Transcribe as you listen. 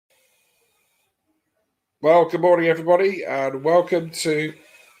Well, good morning, everybody, and welcome to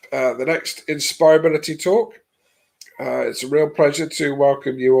the next Inspirability Talk. It's a real pleasure to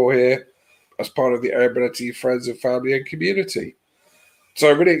welcome you all here as part of the Airability Friends and Family and Community.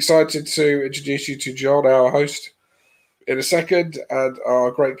 So, really excited to introduce you to John, our host, in a second, and our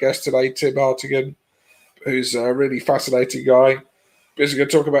great guest today, Tim Hartigan, who's a really fascinating guy. He's going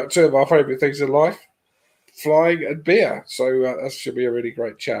to talk about two of our favourite things in life, flying and beer. So, that should be a really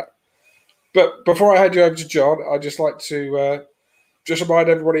great chat. But before I hand you over to John, I'd just like to just remind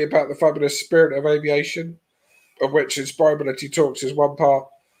everybody about the fabulous spirit of aviation, of which Inspirability Talks is one part,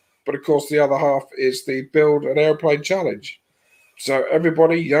 but of course the other half is the Build an Airplane Challenge. So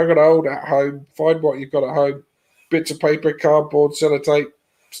everybody, young and old, at home, find what you've got at home, bits of paper, cardboard, sellotape,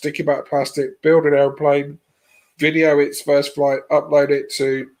 sticky back plastic, build an airplane, video its first flight, upload it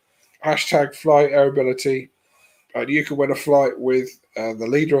to hashtag Flight Airability, and you can win a flight with the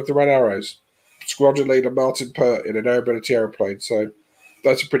leader of the Red Arrows, Squadron Leader Martin Pert, in an Airability airplane. So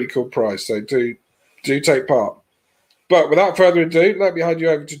that's a pretty cool prize. So do take part. But without further ado, let me hand you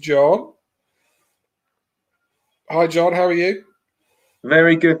over to John. Hi, John. How are you?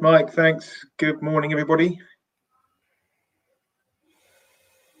 Very good, Mike. Thanks. Good morning, everybody.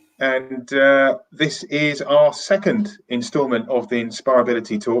 And this is our second instalment of the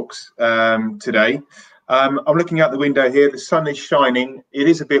Inspirability Talks today. I'm looking out the window here. The sun is shining. It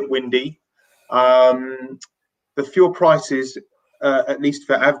is a bit windy. The fuel prices, at least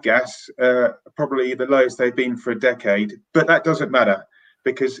for avgas, are probably the lowest they've been for a decade. But that doesn't matter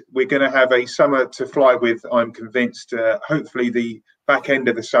because we're going to have a summer to fly with, I'm convinced, hopefully the back end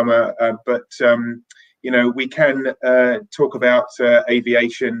of the summer. But we can talk about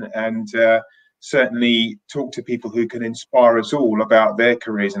aviation and certainly talk to people who can inspire us all about their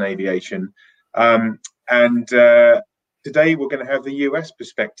careers in aviation. And today we're going to have the US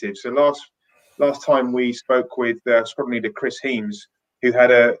perspective. So last time we spoke with Squadron Leader Chris Heames, who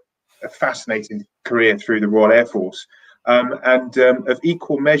had a fascinating career through the Royal Air Force. And of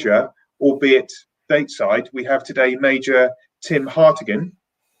equal measure, albeit stateside, we have today Major Tim Hartigan.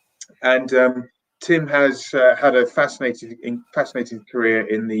 And Tim has had a fascinating career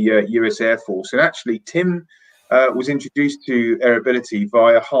in the US Air Force. And actually, Tim was introduced to airability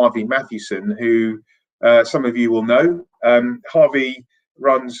via Harvey Mathewson, who some of you will know. Harvey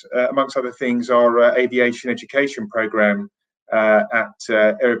runs, amongst other things, our aviation education program at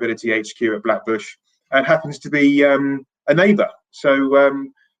Airability HQ at Blackbush, and happens to be a neighbour. So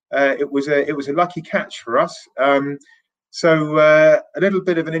it was a lucky catch for us. So a little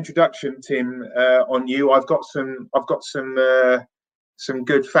bit of an introduction, Tim, on you. I've got some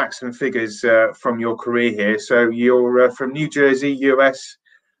good facts and figures from your career here. So you're from New Jersey, US,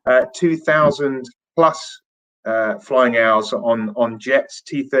 2,000 plus flying hours on jets,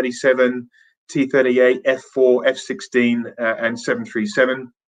 T-37, T-38, F-4, F-16, and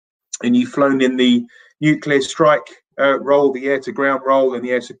 737. And you've flown in the nuclear strike role, the air-to-ground role, and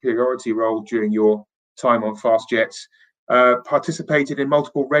the air superiority role during your time on fast jets. Participated in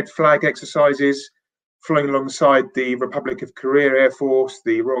multiple red flag exercises, flying alongside the Republic of Korea Air Force,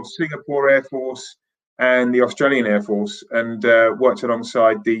 the Royal Singapore Air Force, and the Australian Air Force, and worked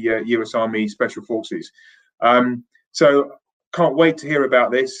alongside the US Army Special Forces. So can't wait to hear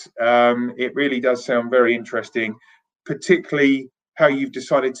about this. It really does sound very interesting, particularly how you've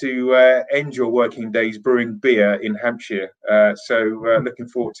decided to end your working days brewing beer in Hampshire. So looking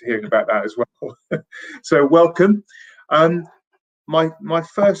forward to hearing about that as well. So welcome. My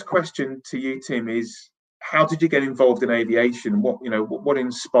first question to you, Tim, is how did you get involved in aviation? What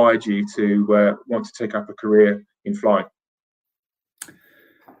inspired you to want to take up a career in flying?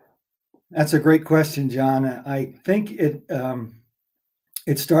 That's a great question, John. I think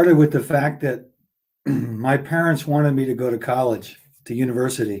it started with the fact that my parents wanted me to go to college, to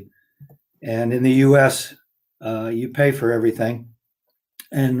university, and in the U.S., you pay for everything,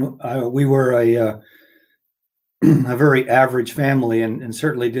 and we were a very average family, and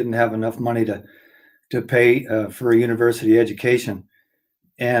certainly didn't have enough money to pay for a university education.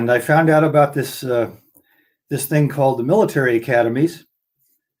 And I found out about this thing called the military academies.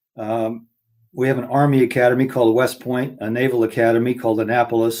 We have an Army Academy called West Point, a Naval Academy called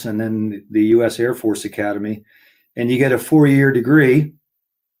Annapolis, and then the U.S. Air Force Academy. And you get a 4-year degree,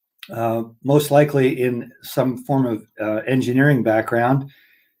 most likely in some form of engineering background.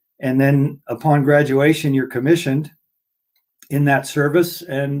 And then upon graduation, you're commissioned in that service,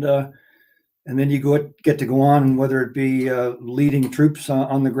 and then you get to go on, whether it be leading troops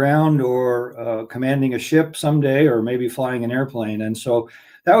on the ground or commanding a ship someday, or maybe flying an airplane. And so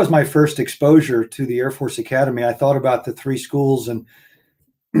that was my first exposure to the Air Force Academy. I thought about the three schools, and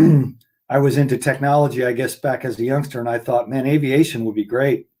I was into technology, I guess, back as a youngster, and I thought, man, aviation would be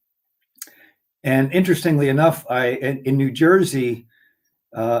great. And interestingly enough, in New Jersey,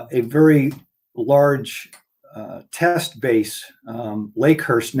 a very large test base,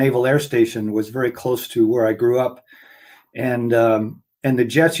 Lakehurst Naval Air Station, was very close to where I grew up, and the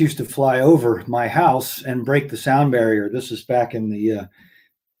jets used to fly over my house and break the sound barrier. This is back in the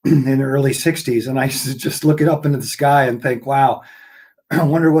early '60s, and I used to just look it up into the sky and think, "Wow, I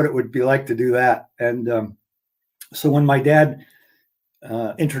wonder what it would be like to do that." And so when my dad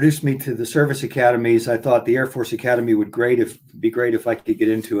introduced me to the service academies, I thought the Air Force Academy would be great if I could get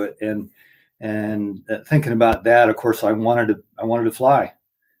into it. And thinking about that, of course, I wanted to fly.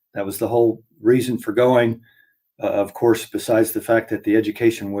 That was the whole reason for going. Of course, besides the fact that the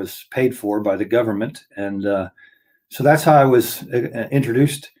education was paid for by the government, and so that's how I was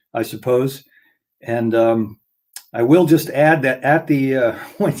introduced, I suppose. And I will just add that at the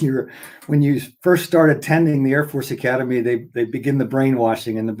when you first start attending the Air Force Academy, they begin the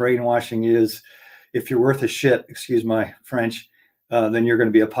brainwashing, and the brainwashing is, if you're worth a shit, excuse my French, then you're going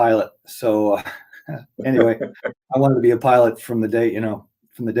to be a pilot. So anyway, I wanted to be a pilot from the day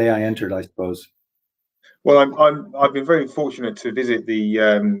I entered, I suppose. Well, I've been very fortunate to visit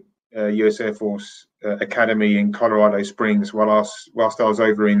the US Air Force Academy in Colorado Springs whilst I was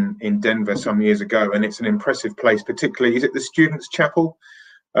over in Denver some years ago, and it's an impressive place. Particularly, is it the Students' Chapel,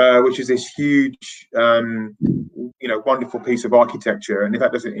 which is this huge, wonderful piece of architecture. And if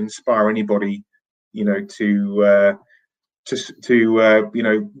that doesn't inspire anybody, to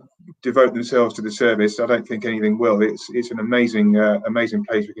devote themselves to the service, I don't think anything will. It's an amazing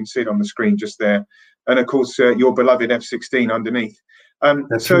place. We can see it on the screen just there, and of course your beloved F-16 underneath.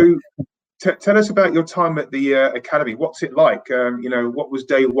 So tell us about your time at the academy. What's it like? What was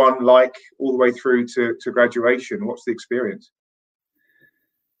day one like all the way through to graduation? What's the experience?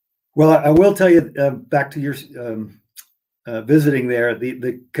 Well, I will tell you, back to your visiting there,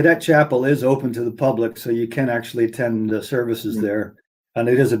 the Cadet Chapel is open to the public, so you can actually attend services there. And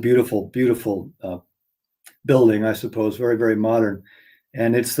it is a beautiful, beautiful building, I suppose, very, very modern.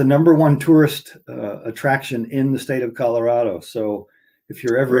 And it's the #1 tourist attraction in the state of Colorado. So if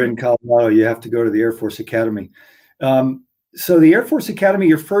you're ever in Colorado, you have to go to the Air Force Academy. So the Air Force Academy,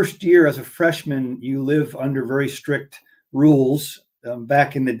 your first year as a freshman, you live under very strict rules.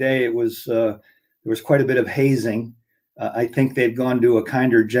 Back in the day, there was quite a bit of hazing. I think they've gone to a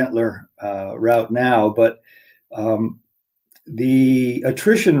kinder, gentler route now, but the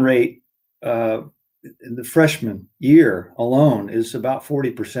attrition rate in the freshman year alone is about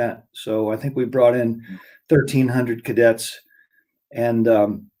 40%. So I think we brought in 1,300 cadets, and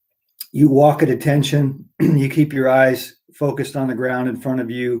you walk at attention. You keep your eyes focused on the ground in front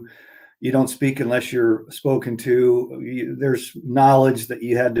of you. You don't speak unless you're spoken to. There's knowledge that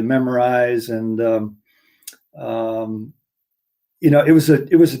you had to memorize, and it was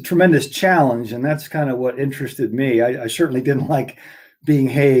a tremendous challenge, and that's kind of what interested me. I certainly didn't like being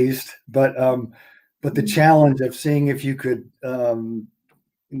hazed, but the challenge of seeing if you could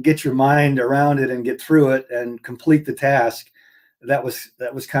get your mind around it and get through it and complete the task, that was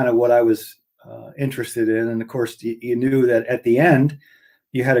kind of what I was interested in. And of course, you knew that at the end,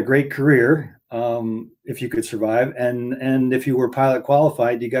 you had a great career if you could survive, and if you were pilot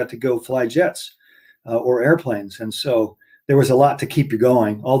qualified, you got to go fly jets or airplanes. And so there was a lot to keep you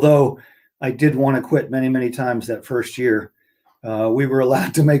going. Although I did want to quit many, many times that first year. We were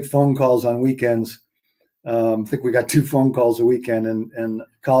allowed to make phone calls on weekends. I think we got 2 phone calls a weekend, and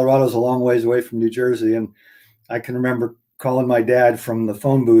Colorado's a long ways away from New Jersey. And I can remember calling my dad from the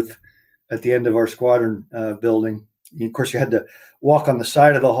phone booth at the end of our squadron building. And of course, you had to walk on the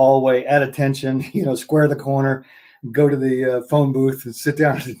side of the hallway at attention, square the corner, go to the phone booth and sit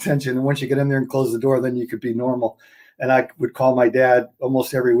down at attention. And once you get in there and close the door, then you could be normal. And I would call my dad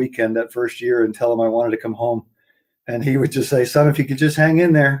almost every weekend that first year and tell him I wanted to come home. And he would just say, "Son, if you could just hang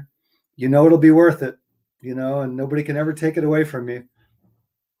in there, it'll be worth it, and nobody can ever take it away from you."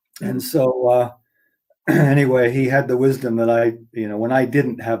 And so anyway, he had the wisdom that when I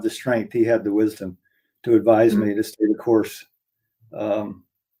didn't have the strength, he had the wisdom to advise me to stay the course.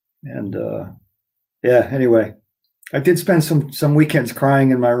 Anyway, I did spend some weekends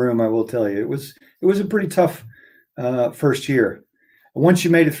crying in my room. I will tell you, it was a pretty tough first year. Once you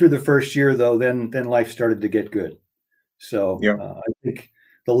made it through the first year, though, then life started to get good. So I think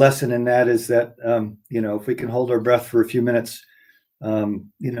the lesson in that is that if we can hold our breath for a few minutes,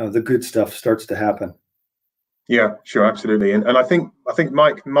 the good stuff starts to happen. Yeah, sure, absolutely. And I think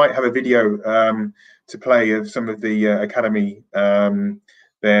Mike might have a video to play of some of the academy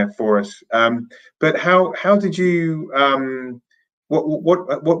there for us. But how did you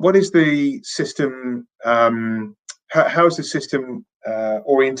what is the system? How is the system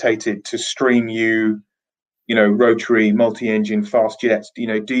orientated to stream you know, rotary, multi-engine, fast jets? You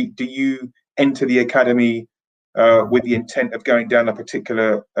know, do you enter the academy with the intent of going down a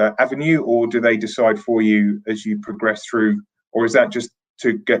particular avenue, or do they decide for you as you progress through, or is that just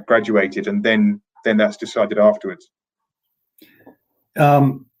to get graduated and then that's decided afterwards?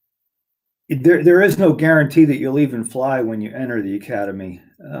 There is no guarantee that you'll even fly when you enter the academy.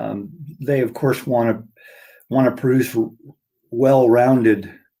 They of course want to produce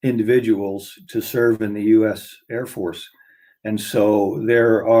well-rounded individuals to serve in the U.S. Air Force, and so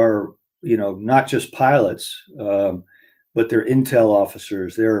there are, you know, not just pilots, but they're intel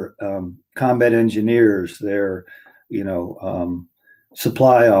officers, they're combat engineers, they're, you know,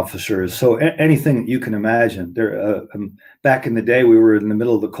 supply officers. So anything that you can imagine. There, back in the day, we were in the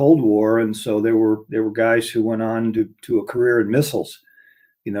middle of the Cold War, and so there were guys who went on to a career in missiles,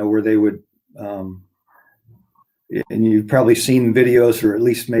 you know, where they would. And you've probably seen videos, or at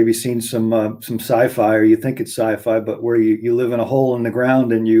least maybe seen some sci-fi, or you think it's sci-fi, but where you live in a hole in the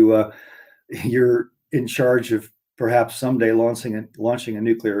ground and you're in charge of perhaps someday launching a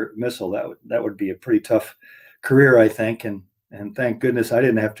nuclear missile. That would be a pretty tough career, I think, and thank goodness I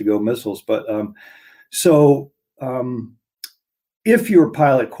didn't have to go missiles. But if you're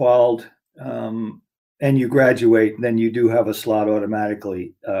pilot qualified and you graduate, then you do have a slot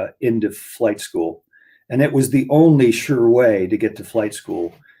automatically into flight school. And it was the only sure way to get to flight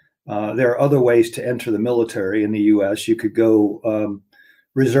school. There are other ways to enter the military in the U.S. You could go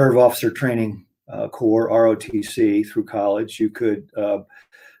Reserve Officer Training Corps, ROTC, through college. You could,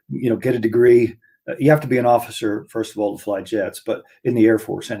 get a degree. You have to be an officer, first of all, to fly jets, but in the Air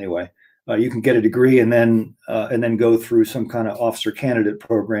Force anyway. You can get a degree and then go through some kind of officer candidate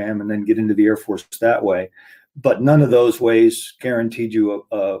program and then get into the Air Force that way. But none of those ways guaranteed you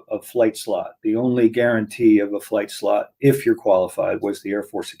a flight slot. The only guarantee of a flight slot, if you're qualified, was the Air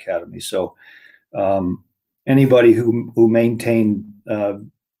Force Academy. So anybody who maintained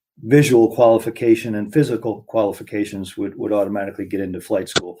visual qualification and physical qualifications would automatically get into flight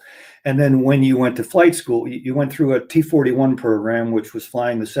school. And then when you went to flight school, you went through a T-41 program, which was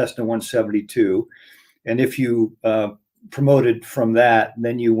flying the Cessna 172. And if you promoted from that,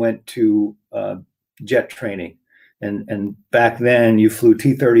 then you went to jet training, and back then you flew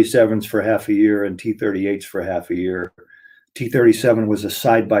T-37s for half a year and T-38s for half a year. T-37 was a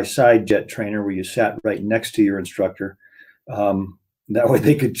side-by-side jet trainer where you sat right next to your instructor. That way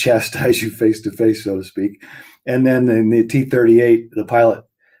they could chastise you face to face, so to speak. And then in the T-38, the pilot,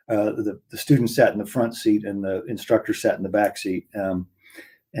 the student sat in the front seat and the instructor sat in the back seat. And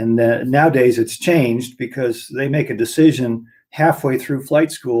nowadays it's changed because they make a decision halfway through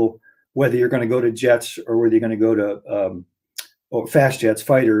flight school whether you're going to go to jets or whether you're going to go to or fast jets,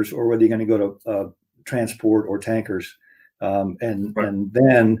 fighters, or whether you're going to go to transport or tankers. And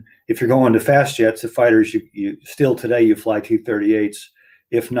then if you're going to fast jets, the fighters, you still today you fly T-38s.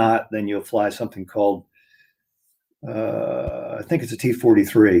 If not, then you'll fly something called I think it's a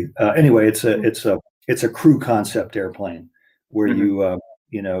T-43. Anyway, it's a crew concept airplane where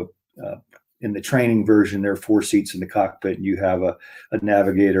in the training version, there are 4 seats in the cockpit, and you have a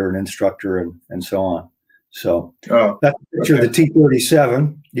navigator, an instructor, and so on. So that's a picture of the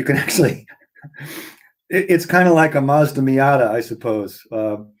T-37. You can actually, it's kind of like a Mazda Miata, I suppose.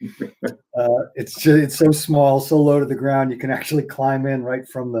 It's so small, so low to the ground, you can actually climb in right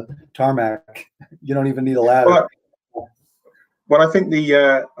from the tarmac. You don't even need a ladder. Well, I think I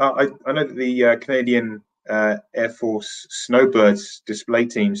know that the Canadian Air Force Snowbirds display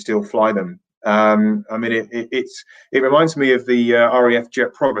team still fly them. I mean, it reminds me of the RAF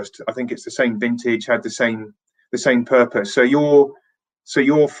Jet Provost. I think it's the same vintage, had the same purpose. So your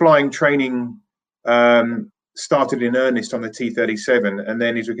flying training started in earnest on the T-37, and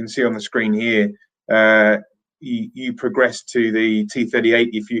then, as we can see on the screen here, you progressed to the T-38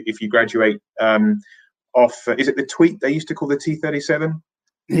 if you graduate off. Is it the Tweet they used to call the T-37?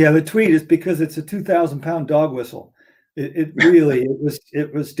 Yeah, the Tweet is because it's a 2,000-pound dog whistle. It really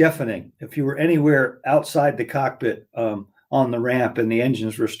it was deafening. If you were anywhere outside the cockpit on the ramp and the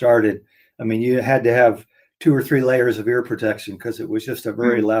engines were started, I mean, you had to have 2 or 3 layers of ear protection because it was just a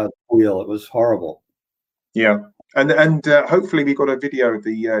very loud wheel. It was horrible. Yeah, and hopefully we got a video of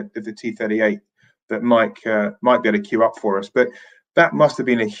the T-38 that Mike might be able to queue up for us. But that must have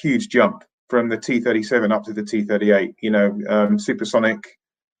been a huge jump from the T-37 up to the T-38. You know, supersonic,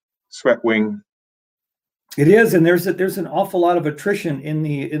 swept wing. It is, and there's an awful lot of attrition in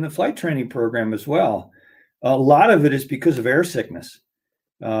the flight training program as well. A lot of it is because of air sickness.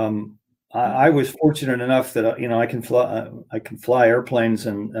 A I was fortunate enough that I can fly airplanes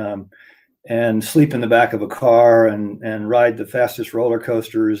and sleep in the back of a car and ride the fastest roller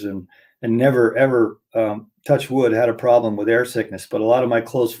coasters and never ever touch wood had a problem with air sickness. But a lot of my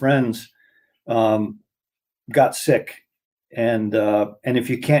close friends got sick, and if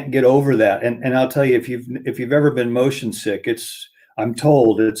you can't get over that, and I'll tell you, if you've ever been motion sick, I'm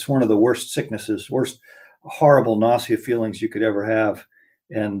told it's one of the worst sicknesses, worst horrible nausea feelings you could ever have.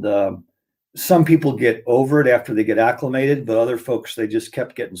 And some people get over it after they get acclimated, but other folks, they just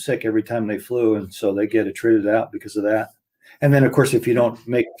kept getting sick every time they flew, and so they get treated out because of that. And then, of course, if you don't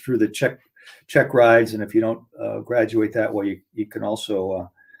make it through the check rides, and if you don't graduate that way, you can also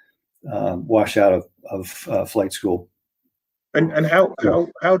wash out of flight school. And how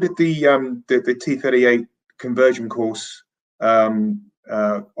did the T-38 conversion course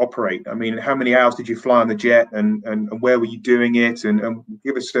operate? I mean, how many hours did you fly on the jet, and where were you doing it? And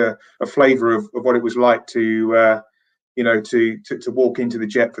give us a flavor of what it was like to walk into the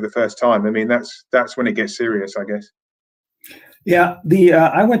jet for the first time. I mean, that's when it gets serious, I guess. Yeah,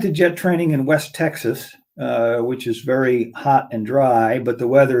 I went to jet training in West Texas, which is very hot and dry, but the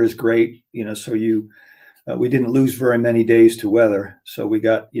weather is great. So we didn't lose very many days to weather. So we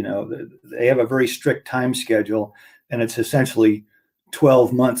got, they have a very strict time schedule, and it's essentially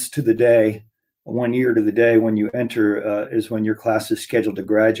 12 months to the day, 1 year to the day when you enter is when your class is scheduled to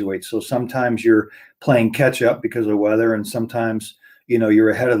graduate. So sometimes you're playing catch up because of weather, and sometimes, you're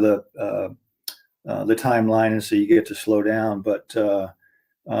ahead of the timeline, and so you get to slow down. But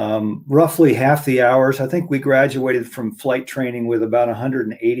roughly half the hours, I think we graduated from flight training with about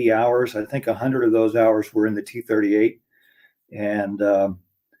 180 hours. I think 100 of those hours were in the T-38. And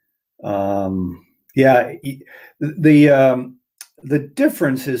the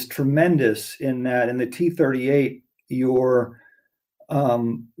difference is tremendous in that in the T-38,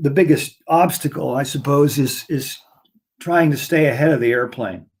 the biggest obstacle, I suppose, is trying to stay ahead of the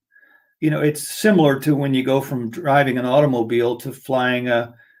airplane. It's similar to when you go from driving an automobile to flying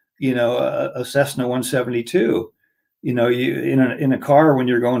a Cessna 172. In a car, when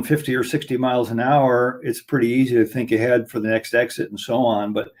you're going 50 or 60 miles an hour, it's pretty easy to think ahead for the next exit and so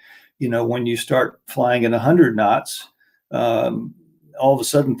on. But when you start flying at 100 knots, all of a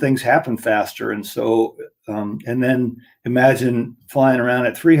sudden things happen faster. And so, and then imagine flying around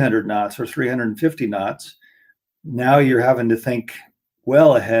at 300 knots or 350 knots. Now you're having to think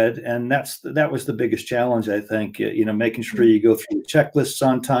well ahead, and that was the biggest challenge, I think. Making sure you go through the checklists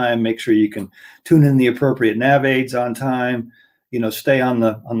on time, make sure you can tune in the appropriate nav aids on time, stay on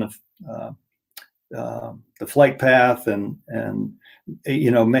the flight path, and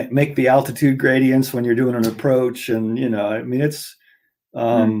make the altitude gradients when you're doing an approach, and it's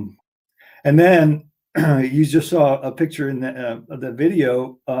and then you just saw a picture in the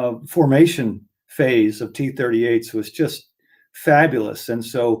video. Formation phase of T-38s was just fabulous. And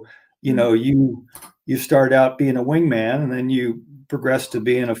so, you start out being a wingman, and then you progress to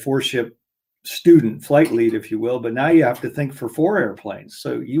being a 4-ship student flight lead, if you will. But now you have to think for 4 airplanes.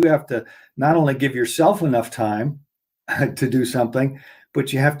 So you have to not only give yourself enough time to do something,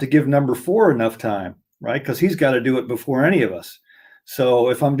 but you have to give number 4 enough time, right? Because he's got to do it before any of us. So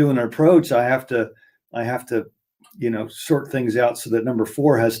if I'm doing an approach, I have to sort things out so that number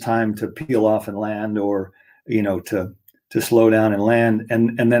 4 has time to peel off and land, or to slow down and land,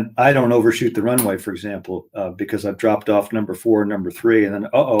 and then I don't overshoot the runway, for example, because I've dropped off number 4 and number 3, and then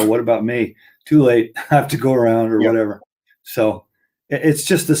what about me? Too late, I have to go around or whatever. So it's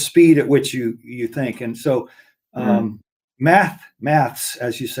just the speed at which you think. And so maths,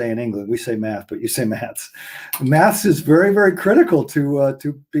 as you say in England, we say math, but you say maths. Maths is very, very critical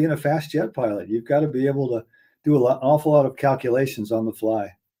to being a fast jet pilot. You've got to be able to do an awful lot of calculations on the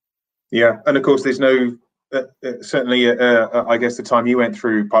fly. Yeah, and of course, there's no. Certainly, I guess the time you went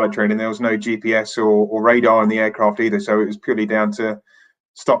through pilot training, there was no GPS or radar in the aircraft either. So it was purely down to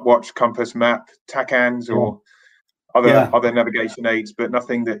stopwatch, compass, map, TACANs, or other navigation aids, but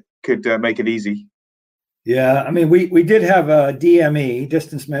nothing that could make it easy. Yeah, I mean, we did have a DME,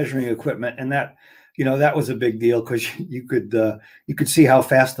 distance measuring equipment, and that was a big deal, because you could see how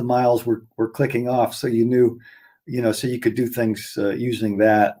fast the miles were clicking off, so you knew, so you could do things using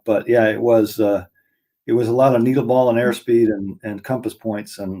that. But yeah, it was a lot of needle ball and airspeed and compass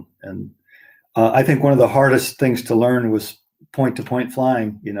points. And I think one of the hardest things to learn was point-to-point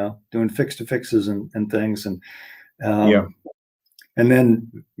flying, doing fix-to-fixes and things. And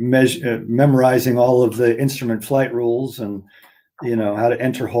then memorizing all of the instrument flight rules, and, how to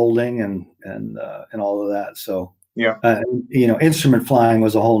enter holding and all of that. So, instrument flying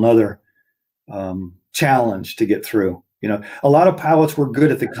was a whole nother challenge to get through. A lot of pilots were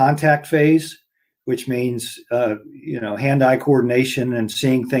good at the contact phase, which means, hand-eye coordination and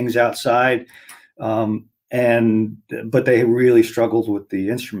seeing things outside. But they really struggled with the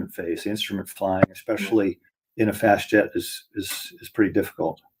instrument phase. The instrument flying, especially in a fast jet, is pretty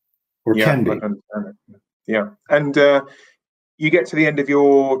difficult, or can be. I understand it. Yeah, and you get to the end of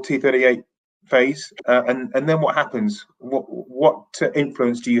your T-38 phase, and then what happens? What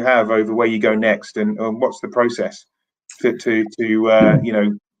influence do you have over where you go next, and what's the process to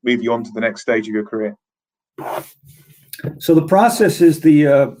move you on to the next stage of your career? So the process is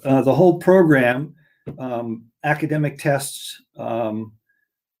the whole program. Academic tests,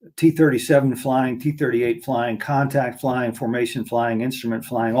 T-37 flying, T-38 flying, contact flying, formation flying, instrument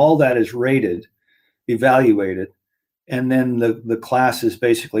flying, all that is rated, evaluated, and then the class is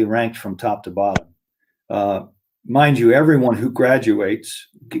basically ranked from top to bottom. Mind you, everyone who graduates,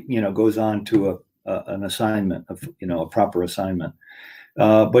 goes on to an assignment, a proper assignment.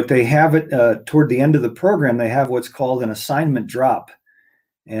 But they have it toward the end of the program. They have what's called an assignment drop,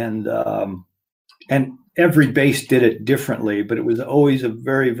 and every base did it differently. But it was always a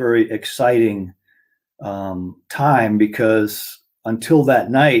very, very exciting time, because until that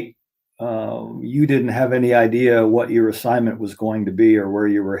night, you didn't have any idea what your assignment was going to be or where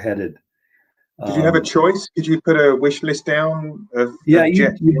you were headed. Did you have a choice? Did you put a wish list down? You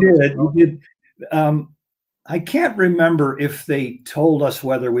did. I can't remember if they told us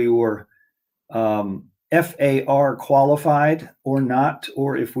whether we were FAR qualified or not,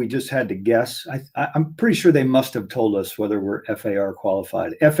 or if we just had to guess. I'm pretty sure they must have told us whether we're FAR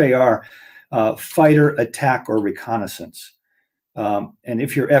qualified. FAR, fighter, attack, or reconnaissance. And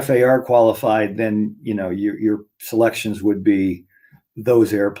if you're FAR qualified, then your selections would be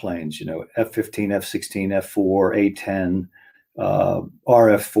those airplanes. F-15, F-16, F-4, A-10,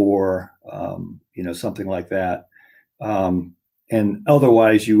 RF-4, something like that. And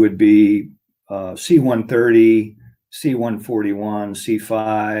otherwise, you would be C-130, C-141,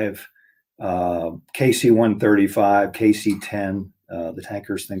 C-5, KC-135, KC-10, the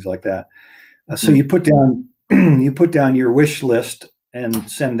tankers, things like that. So you put down your wish list and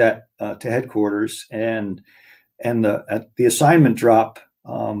send that to headquarters, and at the assignment drop,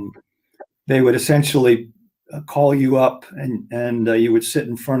 they would essentially call you up, and you would sit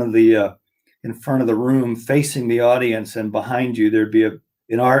in front of the room facing the audience, and behind you there'd be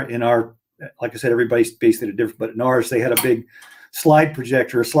in our like I said, everybody's based it different, but in ours they had a big slide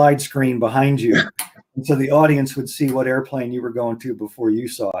projector, a slide screen behind you, and so the audience would see what airplane you were going to before you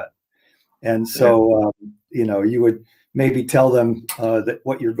saw it. And so you would maybe tell them that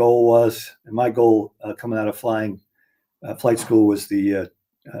what your goal was. And my goal coming out of flight school was the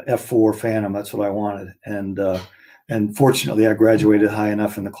F-4 Phantom. That's what I wanted. And fortunately, I graduated high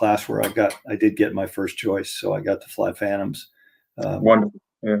enough in the class where I did get my first choice. So I got to fly Phantoms. Wonderful.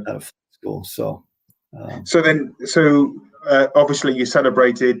 Yeah. Out of school. So obviously you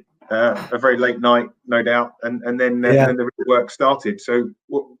celebrated a very late night, no doubt, and then the work started. So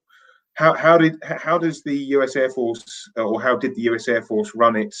how does the US Air Force, or how did the US Air Force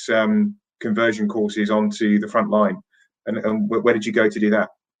run its conversion courses onto the front line, and where did you go to do that?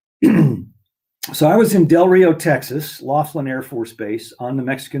 So I was in Del Rio, Texas, Laughlin Air Force Base on the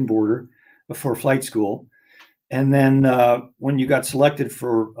Mexican border for flight school. And then when you got selected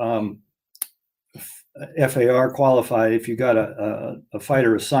for FAR qualified, if you got a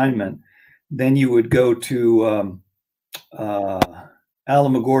fighter assignment, then you would go to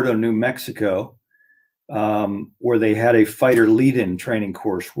Alamogordo, New Mexico, where they had a fighter lead-in training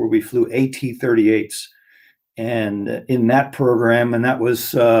course where we flew AT-38s. And in that program, and that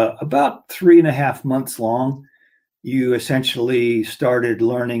was about 3.5 months long, you essentially started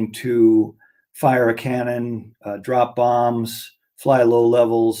learning to fire a cannon, drop bombs, fly low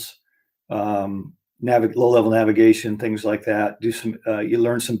levels, low-level navigation, things like that. You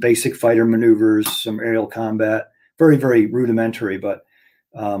learn some basic fighter maneuvers, some aerial combat, very, very rudimentary. But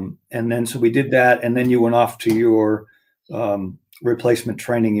and then so we did that, and then you went off to your replacement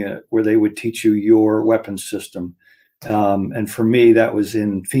training unit where they would teach you your weapons system. And for me, that was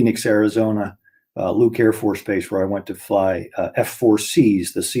in Phoenix, Arizona, Luke Air Force Base, where I went to fly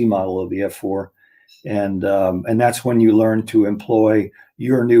F-4Cs, the C model of the F-4. And that's when you learn to employ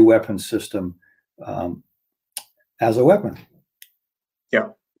your new weapon system as a weapon. Yeah.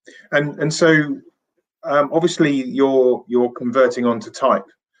 And so obviously you're converting onto type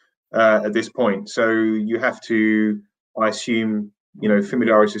at this point. So you have to, I assume,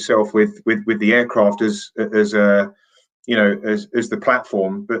 familiarize yourself with the aircraft as the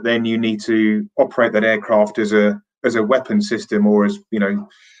platform, but then you need to operate that aircraft as a weapon system, or as a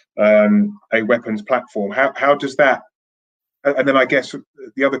weapons platform. How does that And then I guess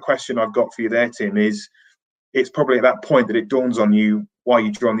the other question I've got for you there, Tim, is it's probably at that point that it dawns on you why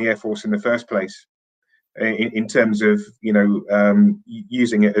you joined the Air Force in the first place, in terms of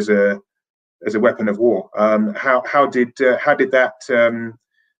using it as a weapon of war. How did that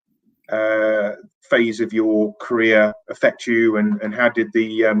phase of your career affect you, and how did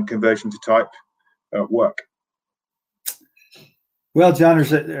the conversion to type work? Well, John,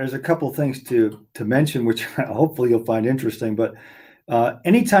 there's a couple of things to mention, which hopefully you'll find interesting. But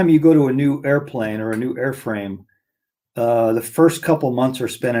anytime you go to a new airplane or a new airframe, the first couple months are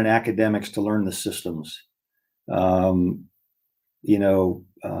spent in academics to learn the systems. The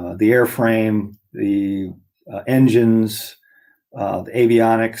airframe, the engines, the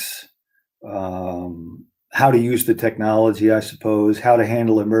avionics, how to use the technology, I suppose, how to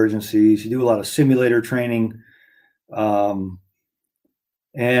handle emergencies. You do a lot of simulator training.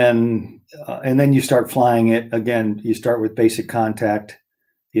 And then you start flying it again. You start with basic contact.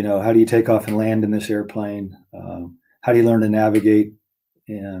 How do you take off and land in this airplane? How do you learn to navigate?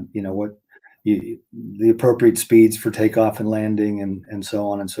 And what the appropriate speeds for takeoff and landing, and so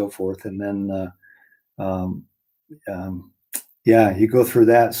on and so forth. And then you go through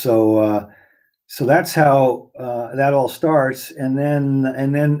that. So that's how that all starts. And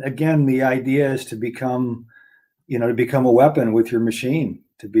then again, the idea is to become a weapon with your machine,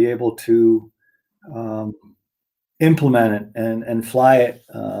 to be able to implement it and fly it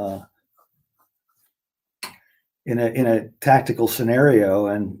in a tactical scenario,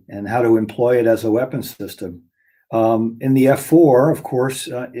 and how to employ it as a weapon system. In the F4, of course,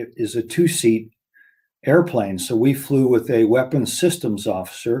 it is a 2-seat airplane. So we flew with a weapons systems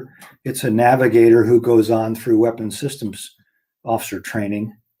officer. It's a navigator who goes on through weapons systems officer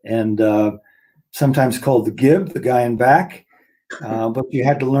training, and sometimes called the GIB, the guy in back. But you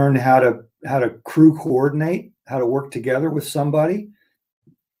had to learn how to crew coordinate, how to work together with somebody.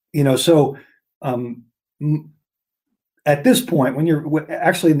 So at this point, when you're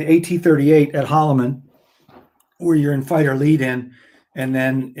actually in the AT-38 at Holloman, where you're in fighter lead-in, and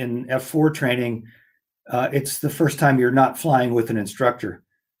then in F4 training, it's the first time you're not flying with an instructor.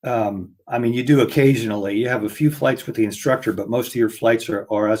 You do occasionally. You have a few flights with the instructor, but most of your flights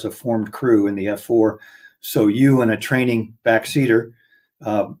are as a formed crew in the F4. So you and a training backseater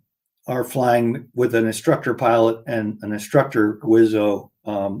are flying with an instructor pilot and an instructor Wizzo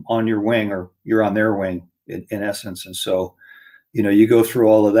on your wing, or you're on their wing in essence. And so, you go through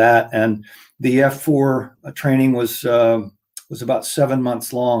all of that. And the F4 training was about 7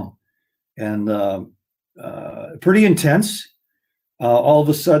 months long, and pretty intense. All of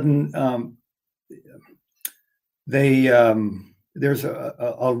a sudden, there's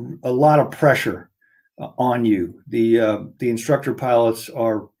a lot of pressure on you. The instructor pilots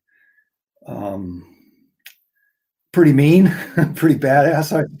are pretty mean, pretty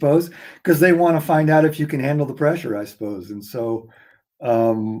badass, I suppose, because they want to find out if you can handle the pressure, I suppose. And so,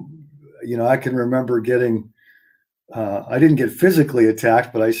 I can remember getting. I didn't get physically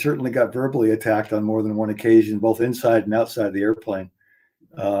attacked, but I certainly got verbally attacked on more than one occasion, both inside and outside the airplane.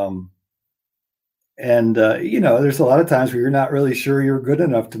 There's a lot of times where you're not really sure you're good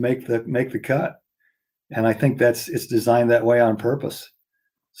enough to make the cut. And I think it's designed that way on purpose.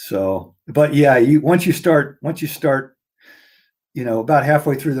 So, but yeah, once you start, about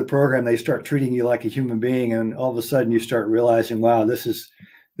halfway through the program, they start treating you like a human being. And all of a sudden you start realizing, wow, this is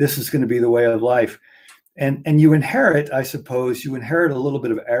going to be the way of life. And you inherit, I suppose, a little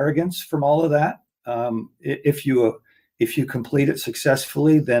bit of arrogance from all of that. If you complete it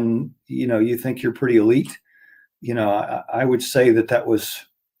successfully, then, you think you're pretty elite. I would say that was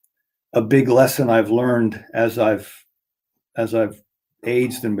a big lesson I've learned as I've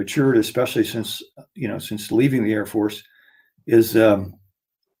aged and matured, especially since leaving the Air Force, is I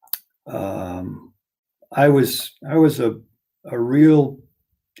was a real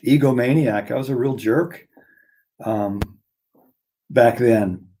egomaniac. I was a real jerk back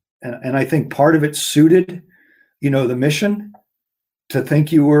then. And I think part of it suited, the mission, to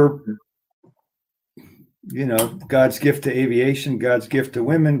think you were, God's gift to aviation, God's gift to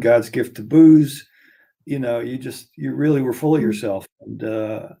women, God's gift to booze. You really were full of yourself. And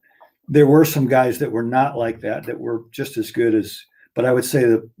there were some guys that were not like that were just as good as, but I would say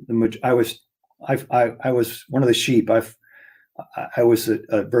that I was one of the sheep. I was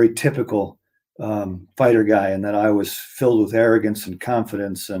a very typical fighter guy, and that I was filled with arrogance and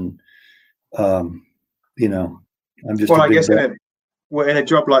confidence, and I'm just. Well, I guess in a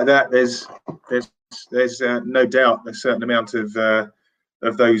job like that, there's no doubt a certain amount of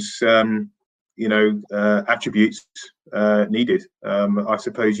those attributes needed. I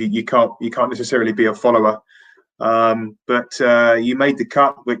suppose you can't necessarily be a follower But you made the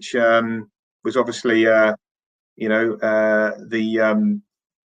cut, which was obviously,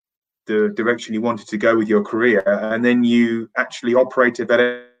 the direction you wanted to go with your career, and then you actually operated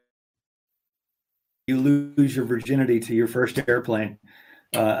that. You lose your virginity to your first airplane.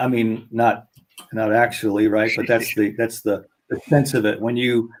 I mean, not actually, right? But that's the sense of it. When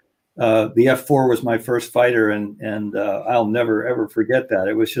you the F-4 was my first fighter, and I'll never ever forget that.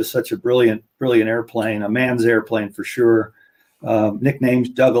 It was just such a brilliant airplane, a man's airplane for sure. Nicknames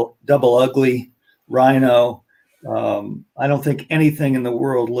Double Ugly, Rhino. I don't think anything in the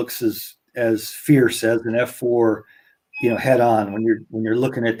world looks as fierce as an F-4, head on when you're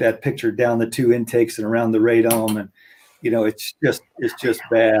looking at that picture down the two intakes and around the radome, and it's just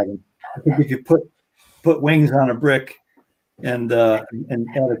bad. And I think if you put wings on a brick and add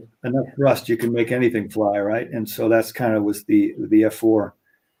enough thrust, you can make anything fly, right? And so that's kind of was the F-4.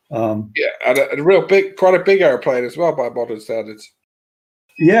 And a real big, quite a big airplane as well by modern standards.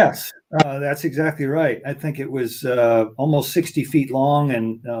 Yes, that's exactly right. I think it was almost 60 feet long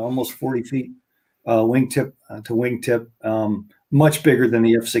and almost 40 feet wingtip to wingtip. Much bigger than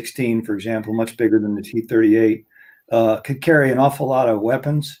the F-16, for example, much bigger than the T-38. Could carry an awful lot of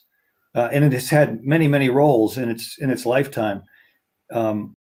weapons, and it has had many roles in its lifetime.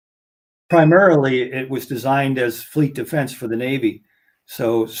 Primarily, it was designed as fleet defense for the Navy,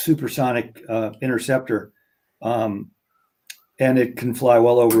 so supersonic interceptor. And it can fly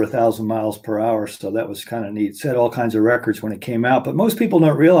well over 1,000 miles per hour. So that was kind of neat. Set all kinds of records when it came out. But most people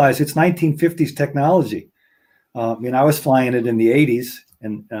don't realize it's 1950s technology. I was flying it in the 80s,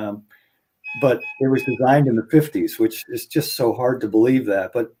 but it was designed in the 50s, which is just so hard to believe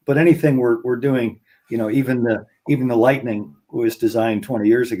that. But anything we're doing, even the Lightning was designed 20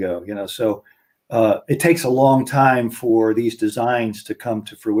 years ago. So it takes a long time for these designs to come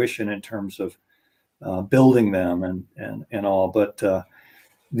to fruition in terms of building them and all. But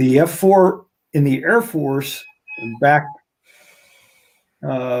the F-4 in the Air Force back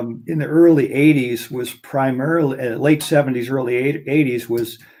in the early 80s was primarily late 70s, early 80s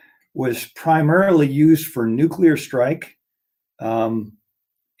was primarily used for nuclear strike and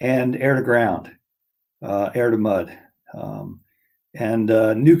air to ground, air to mud. And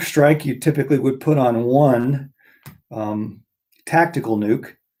nuke strike, you typically would put on one tactical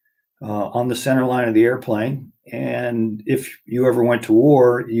nuke on the center line of the airplane. And if you ever went to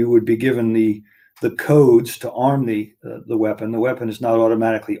war, you would be given the codes to arm the weapon. The weapon is not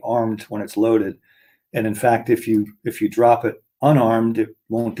automatically armed when it's loaded. And in fact, if you drop it unarmed, it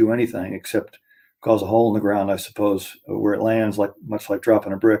won't do anything except cause a hole in the ground, I suppose, where it lands, much like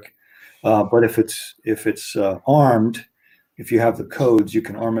dropping a brick. But if it's armed, if you have the codes, you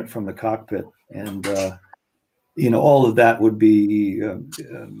can arm it from the cockpit. And all of that would be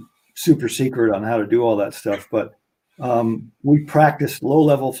super secret on how to do all that stuff. But we practiced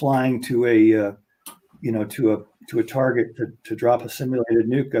low-level flying to a target to drop a simulated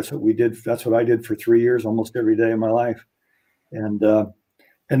nuke. That's what we did. That's what I did for 3 years, almost every day of my life. And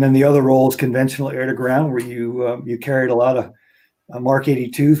then the other role is conventional air to ground, where you carried a lot of Mark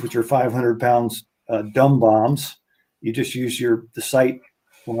 82s, which are 500 pounds dumb bombs. You just use the sight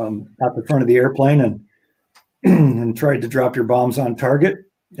out the front of the airplane and tried to drop your bombs on target.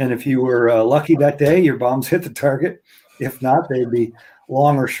 And if you were lucky that day, your bombs hit the target. If not, they'd be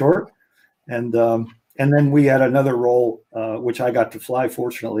long or short. And then we had another role, which I got to fly,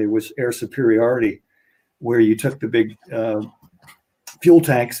 fortunately, was air superiority, where you took the big fuel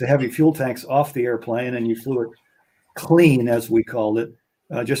tanks, the heavy fuel tanks off the airplane, and you flew it clean, as we called it,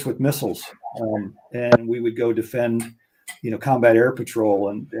 just with missiles. And we would go defend, combat air patrol.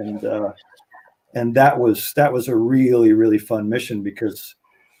 And that was a really, really fun mission because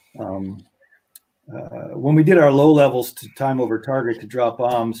when we did our low levels to time over target to drop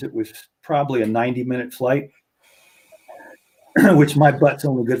bombs, it was probably a 90-minute flight, which my butt's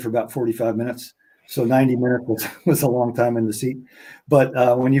only good for about 45 minutes. So 90 minutes was a long time in the seat. But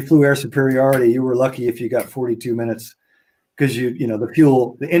when you flew air superiority, you were lucky if you got 42 minutes because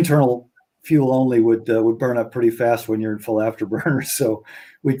the internal fuel only would burn up pretty fast when you're in full afterburner. So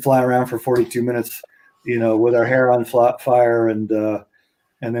we'd fly around for 42 minutes, with our hair on fire, and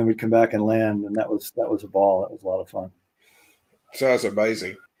then we'd come back and land, and that was a ball. That was a lot of fun. Sounds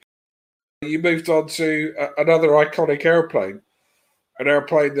amazing. You moved on to another iconic airplane, an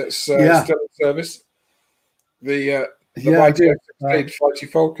airplane that's still in service. The mighty F-16 Fighting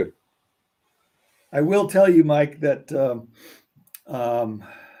Falcon. I will tell you, Mike, that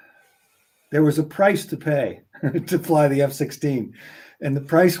there was a price to pay to fly the F-16, and the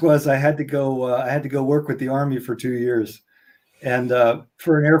price was I had to go work with the Army for 2 years. And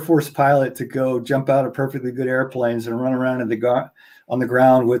for an Air Force pilot to go jump out of perfectly good airplanes and run around on the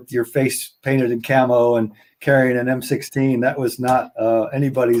ground with your face painted in camo and carrying an M16, that was not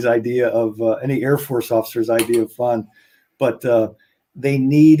anybody's idea of any Air Force officer's idea of fun. But they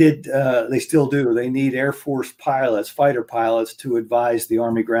needed, they still do, they need Air Force pilots, fighter pilots, to advise the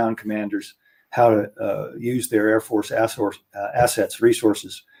Army ground commanders how to use their Air Force assets,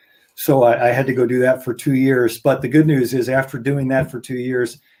 resources. So I had to go do that for 2 years. But the good news is, after doing that for 2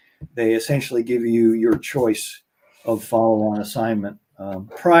 years, they essentially give you your choice of follow-on assignment.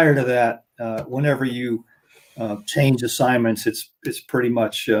 Prior to that, whenever you change assignments, it's pretty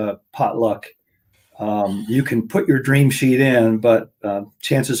much potluck. You can put your dream sheet in, but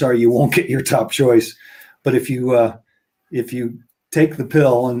chances are you won't get your top choice. But if you take the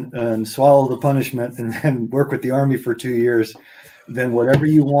pill and swallow the punishment and work with the Army for 2 years, then whatever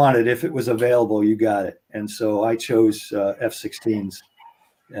you wanted, if it was available, you got it. And so I chose F-16s,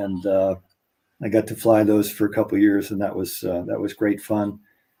 and I got to fly those for a couple of years, and that was great fun.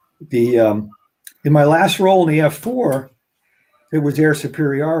 In my last role in the F-4, it was air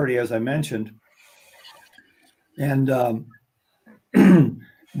superiority, as I mentioned, and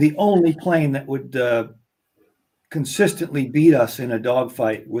the only plane that would consistently beat us in a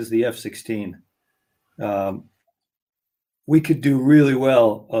dogfight was the F-16. We could do really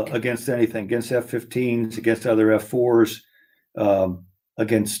well against anything, against F-15s, against other F-4s,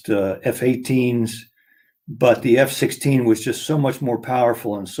 against F-18s. But the F-16 was just so much more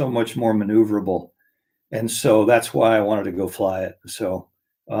powerful and so much more maneuverable. And so that's why I wanted to go fly it. So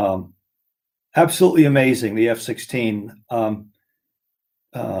absolutely amazing, the F-16.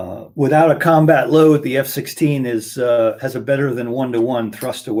 Without a combat load, the F-16 has a better than 1-to-1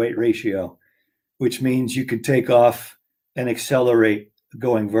 thrust to weight ratio, which means you could take off and accelerate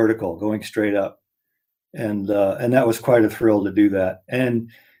going vertical, going straight up. And that was quite a thrill to do that. And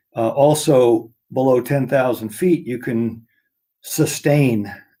also below 10,000 feet, you can sustain,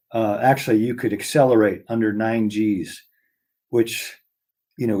 actually you could accelerate under 9 Gs, which,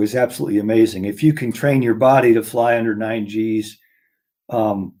 is absolutely amazing. If you can train your body to fly under 9 Gs,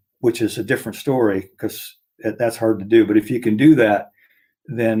 which is a different story because that's hard to do. But if you can do that,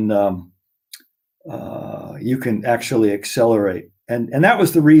 then you can actually accelerate. And that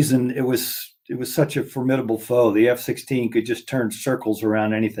was the reason it was such a formidable foe. The F-16 could just turn circles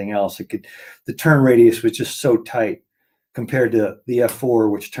around anything else. The turn radius was just so tight compared to the F-4,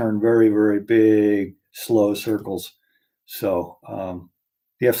 which turned very, very big, slow circles. So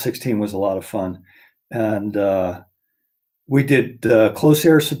the F-16 was a lot of fun. And we did close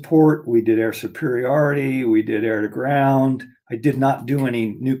air support. We did air superiority. We did air to ground. I did not do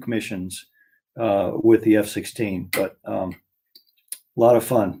any nuke missions with the F-16, but a lot of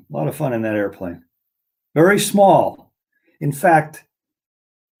fun in that airplane. Very small. In fact,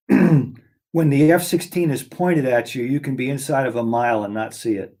 when the F-16 is pointed at you, you can be inside of a mile and not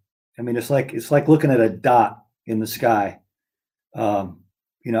see it. I mean, it's like looking at a dot in the sky.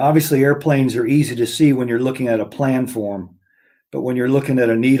 Obviously airplanes are easy to see when you're looking at a plan form, but when you're looking at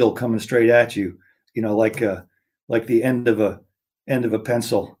a needle coming straight at you, like the end of a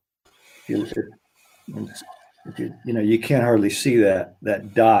pencil, you can't hardly see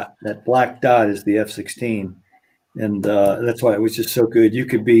that dot. That black dot is the F-16, and that's why it was just so good. You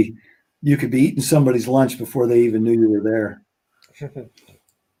could be eating somebody's lunch before they even knew you were there.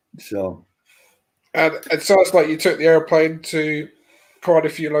 So, and it sounds like you took the airplane to quite a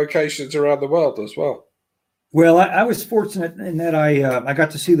few locations around the world as well. Well, I was fortunate in that I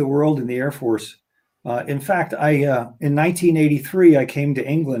got to see the world in the Air Force. In fact, in 1983 I came to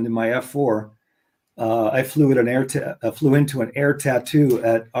England in my F-4. I flew into an air tattoo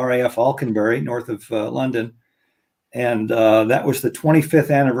at RAF Alconbury, north of London, and that was the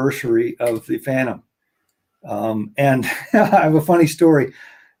 25th anniversary of the Phantom. And I have a funny story.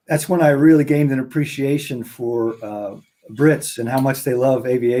 That's when I really gained an appreciation for Brits and how much they love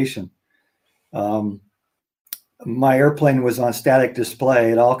aviation. My airplane was on static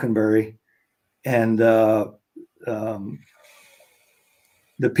display at Alconbury, and the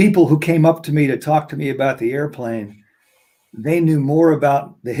people who came up to me to talk to me about the airplane, they knew more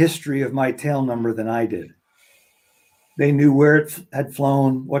about the history of my tail number than I did. They knew where it had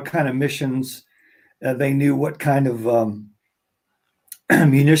flown, what kind of missions. They knew what kind of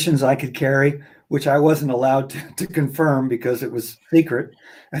munitions I could carry, which I wasn't allowed to confirm because it was secret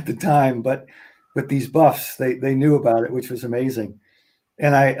at the time. But these buffs, they knew about it, which was amazing.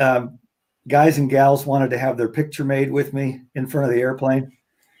 And guys and gals wanted to have their picture made with me in front of the airplane.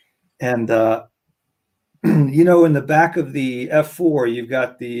 And, in the back of the F-4, you've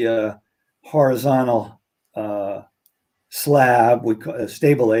got the horizontal slab, we call a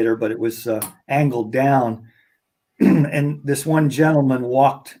stabulator, but it was angled down. And this one gentleman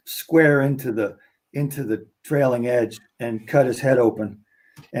walked square into the trailing edge and cut his head open,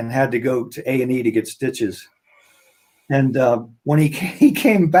 and had to go to A&E to get stitches. And when he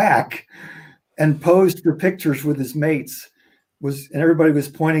came back and posed for pictures with his mates, and everybody was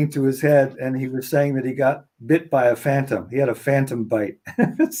pointing to his head, and he was saying that he got bit by a phantom. He had a phantom bite.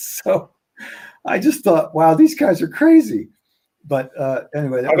 So I just thought, wow, these guys are crazy. But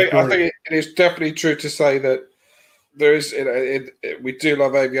anyway, I think it is definitely true to say that there is, we do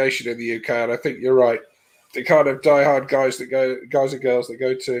love aviation in the UK, and I think you're right. The kind of diehard guys and girls that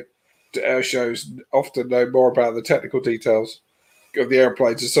go to air shows often know more about the technical details of the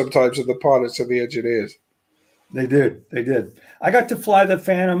airplanes and sometimes of the pilots and the engineers. They did. I got to fly the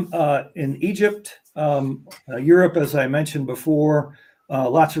Phantom in Egypt, Europe, as I mentioned before.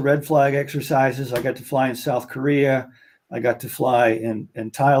 Lots of red flag exercises. I got to fly in South Korea. I got to fly in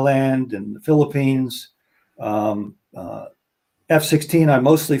Thailand and the Philippines. F-16, I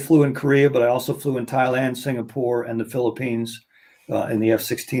mostly flew in Korea, but I also flew in Thailand, Singapore, and the Philippines in the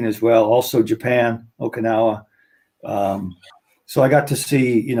F-16 as well. Also Japan, Okinawa. So I got to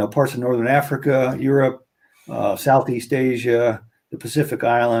see, parts of Northern Africa, Europe, Southeast Asia, the Pacific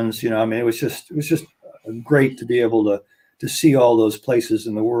Islands. It was just great to be able to see all those places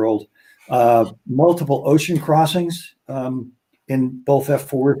in the world. Multiple ocean crossings in both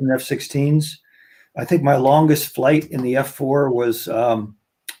F-4s and F-16s. I think my longest flight in the F-4 was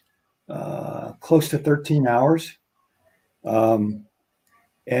close to 13 hours.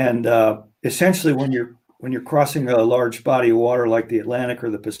 Essentially, when you're crossing a large body of water like the Atlantic or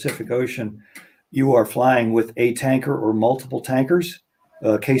the Pacific Ocean, you are flying with a tanker or multiple tankers,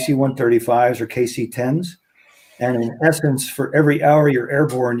 KC-135s or KC-10s. And in essence, for every hour you're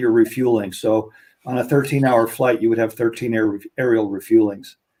airborne, you're refueling. So on a 13-hour flight, you would have 13 aerial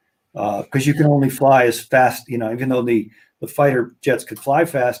refuelings. Because you can only fly as fast, even though the fighter jets could fly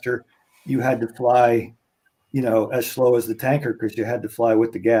faster, you had to fly, as slow as the tanker because you had to fly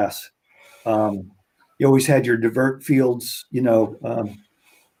with the gas. You always had your divert fields,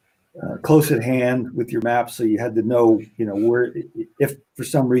 close at hand with your map, so you had to know, where, if for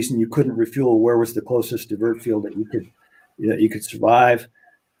some reason you couldn't refuel, where was the closest divert field that you could survive.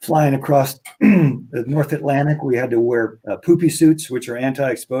 Flying across the North Atlantic, we had to wear poopy suits, which are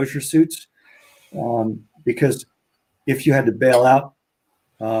anti-exposure suits, because if you had to bail out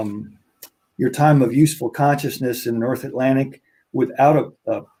your time of useful consciousness in the North Atlantic without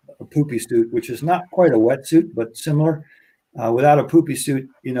a poopy suit, which is not quite a wetsuit, but similar, without a poopy suit,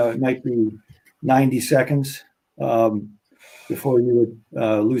 it might be 90 seconds before you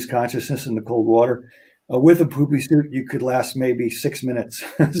would lose consciousness in the cold water. With a poopy suit, you could last maybe 6 minutes.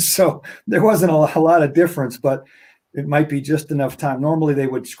 So there wasn't a lot of difference, but it might be just enough time. Normally, they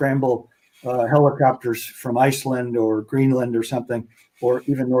would scramble helicopters from Iceland or Greenland or something, or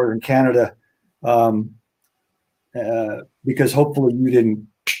even northern Canada, because hopefully you didn't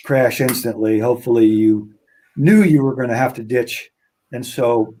crash instantly. Hopefully you knew you were going to have to ditch. And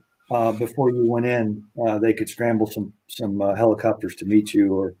so before you went in, they could scramble some helicopters to meet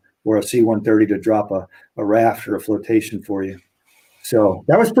you, or a C-130 to drop a raft or a flotation for you. So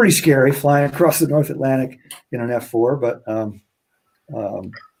that was pretty scary, flying across the North Atlantic in an F-4, but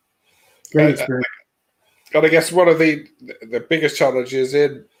great experience. And I guess one of the biggest challenges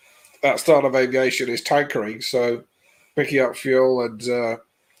in that style of aviation is tankering. So picking up fuel and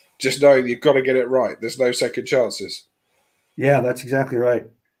just knowing you've got to get it right. There's no second chances. Yeah, that's exactly right.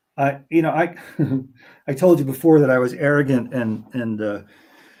 I I told you before that I was arrogant and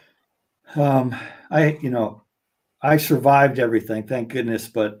I survived everything, thank goodness.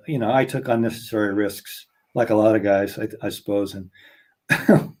 But I took unnecessary risks, like a lot of guys, I suppose. And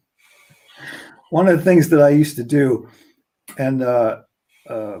one of the things that I used to do, and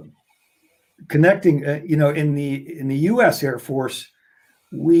connecting, in the U.S. Air Force,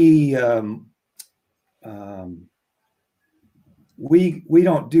 we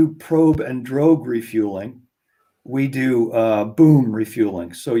don't do probe and drogue refueling. We do boom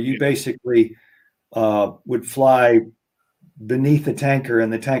refueling. So you basically would fly beneath the tanker,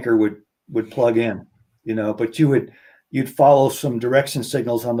 and the tanker would plug in, but you'd follow some direction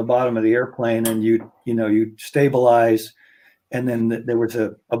signals on the bottom of the airplane, and you'd stabilize, and then there was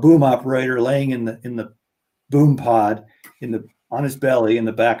a boom operator laying in the boom pod on his belly in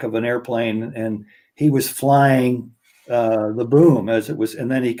the back of an airplane, and he was flying the boom as it was,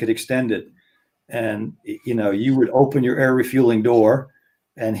 and then he could extend it. And you would open your air refueling door,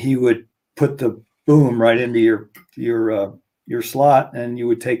 and he would put the boom right into your slot, and you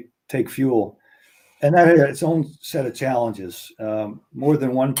would take fuel. and that had its own set of challenges. More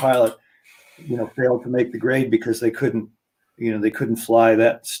than one pilot, failed to make the grade because they couldn't fly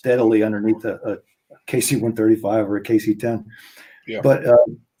that steadily underneath a KC-135 or a KC-10. Yeah. But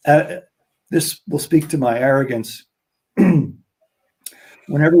this will speak to my arrogance.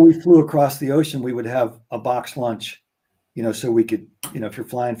 Whenever we flew across the ocean, we would have a box lunch, so we could, if you're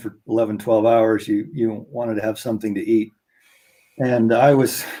flying for 11, 12 hours, you wanted to have something to eat. And I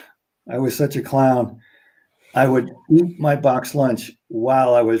was such a clown. I would eat my box lunch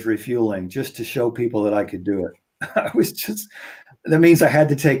while I was refueling just to show people that I could do it. That means I had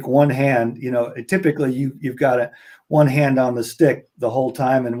to take one hand, typically you've got one hand on the stick the whole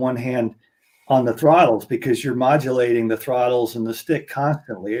time and one hand on the throttles, because you're modulating the throttles and the stick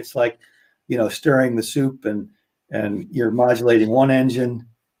constantly. It's like, stirring the soup, and you're modulating one engine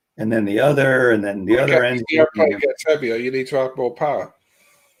and then the other, and then the other engine. The airplane gets heavier, you need to have more power.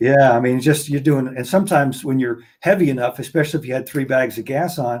 Yeah, I mean, you're doing, and sometimes when you're heavy enough, especially if you had 3 bags of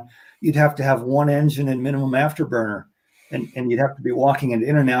gas on, you'd have to have one engine and minimum afterburner, and you'd have to be walking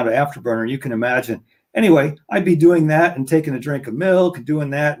in and out of afterburner. You can imagine. Anyway, I'd be doing that and taking a drink of milk and doing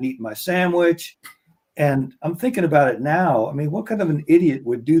that and eating my sandwich. And I'm thinking about it now. I mean, what kind of an idiot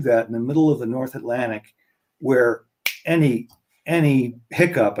would do that in the middle of the North Atlantic, where any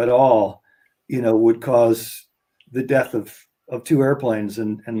hiccup at all, would cause the death of 2 airplanes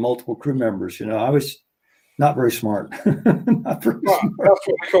and multiple crew members? I was not very smart. Not very smart. That's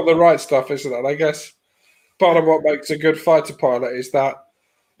what we call the right stuff, isn't it? I guess part of what makes a good fighter pilot is that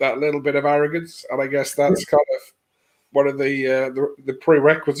little bit of arrogance, and I guess that's kind of one of the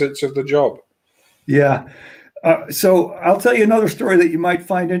prerequisites of the job. Yeah. So I'll tell you another story that you might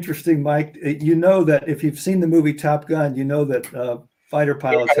find interesting, Mike. You know that if you've seen the movie Top Gun, you know that fighter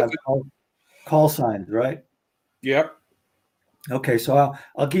pilots have call signs, right? Yep. Okay, so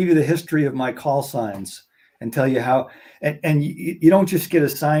I'll give you the history of my call signs and tell you how. And you don't just get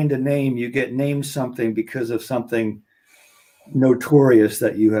assigned a name; you get named something because of something notorious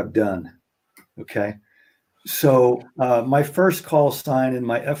that you have done. Okay. So my first call sign in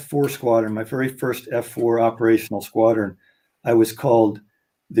my F4 squadron, my very first F4 operational squadron, I was called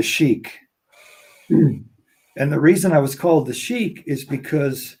the Sheik. And the reason I was called the Sheik is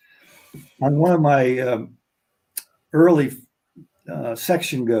because on one of my early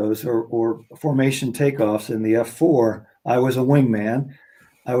section goes or formation takeoffs in the F4, I was a wingman.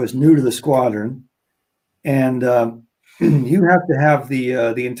 I was new to the squadron, and you have to have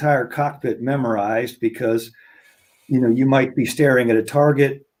the entire cockpit memorized, because you might be staring at a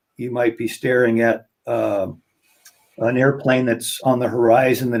target, you might be staring at an airplane that's on the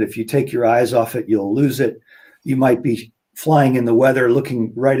horizon that if you take your eyes off it, you'll lose it. You might be flying in the weather,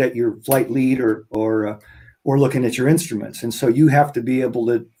 looking right at your flight lead or looking at your instruments, and so you have to be able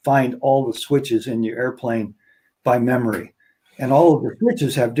to find all the switches in your airplane by memory. And all of the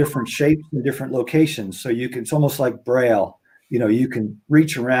switches have different shapes and different locations. So it's almost like Braille. You can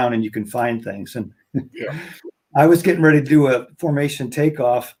reach around and you can find things. And Yeah. I was getting ready to do a formation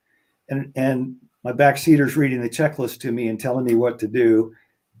takeoff, and my backseater's reading the checklist to me and telling me what to do.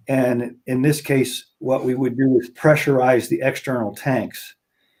 And in this case, what we would do is pressurize the external tanks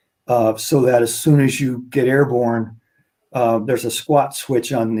so that as soon as you get airborne, there's a squat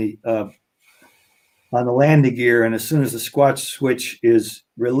switch on the landing gear, and as soon as the squat switch is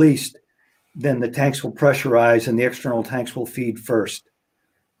released, then the tanks will pressurize and the external tanks will feed first.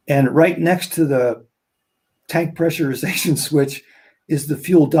 And right next to the tank pressurization switch is the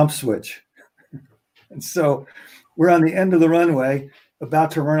fuel dump switch. And so we're on the end of the runway, about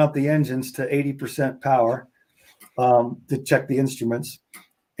to run up the engines to 80% power to check the instruments.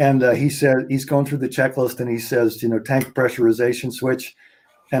 And he said, he's going through the checklist, and he says, tank pressurization switch.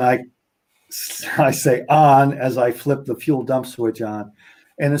 And I say on as I flip the fuel dump switch on.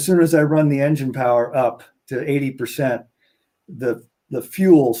 And as soon as I run the engine power up to 80%, the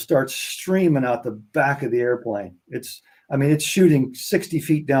fuel starts streaming out the back of the airplane. It's shooting 60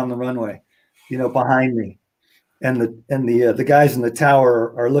 feet down the runway, behind me. And the guys in the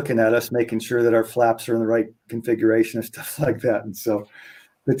tower are looking at us, making sure that our flaps are in the right configuration and stuff like that. And so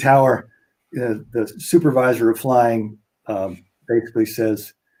the tower, the supervisor of flying basically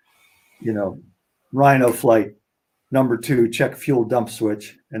says, Rhino flight number 2, check fuel dump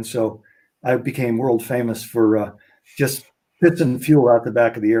switch. And so I became world famous for just pissing fuel out the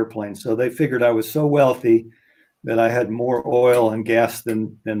back of the airplane. So they figured I was so wealthy that I had more oil and gas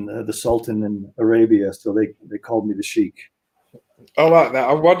than the Sultan in Arabia. So they called me the Sheik. I like that.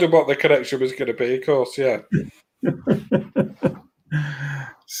 I wondered what the connection was going to be. Of course, yeah.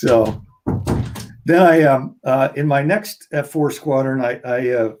 So then I in my next F4 squadron,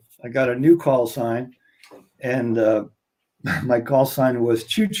 I got a new call sign, and my call sign was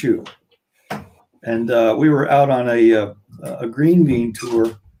Choo Choo. And we were out on a green bean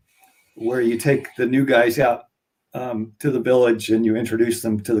tour where you take the new guys out to the village and you introduce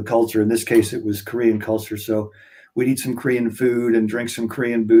them to the culture. In this case, it was Korean culture. So we'd eat some Korean food and drink some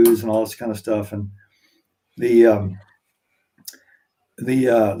Korean booze and all this kind of stuff. And the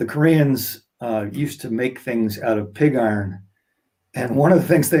Koreans used to make things out of pig iron. And one of the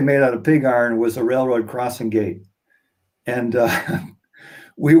things they made out of pig iron was a railroad crossing gate. And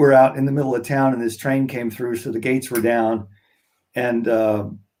we were out in the middle of town and this train came through. So the gates were down. And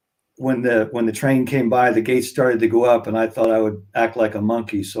when the train came by, the gates started to go up and I thought I would act like a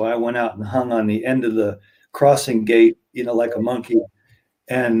monkey. So I went out and hung on the end of the crossing gate, like a monkey.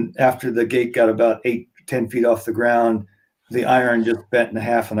 And after the gate got about 8-10 feet off the ground, the iron just bent in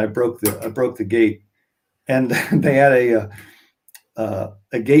half and I broke the gate. And they had a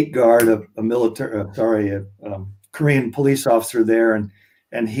gate guard, a Korean police officer there,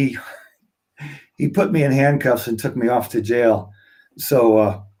 and he put me in handcuffs and took me off to jail.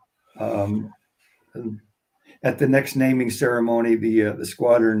 So at the next naming ceremony, the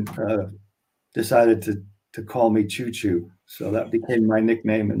squadron decided to call me Choo Choo. So that became my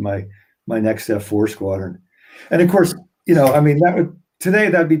nickname in my next F4 squadron. And of course, today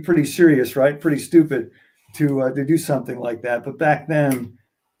that'd be pretty serious, right? Pretty stupid to do something like that. But back then,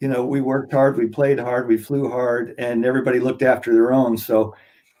 we worked hard, we played hard, we flew hard, and everybody looked after their own. So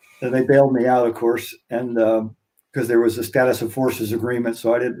they bailed me out, of course, and because there was a status of forces agreement,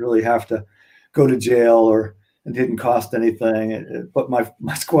 so I didn't really have to go to jail, or it didn't cost anything. But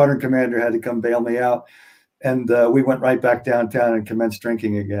my squadron commander had to come bail me out, and we went right back downtown and commenced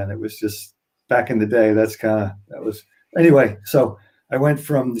drinking again. It was just back in the day. Anyway. So I went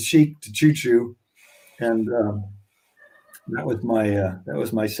from the Sheik to Choo Choo, and that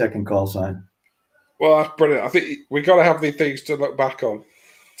was my second call sign. Well, that's brilliant. I think we got to have these things to look back on.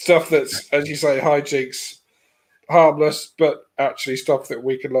 Stuff that's, as you say, hijinks, harmless, but actually stuff that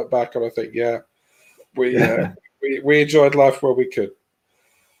we can look back on. I think, we enjoyed life where we could.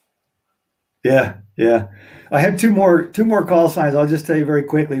 Yeah. I had two more call signs. I'll just tell you very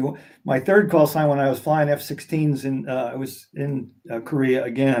quickly. My third call sign when I was flying F-16s I was in Korea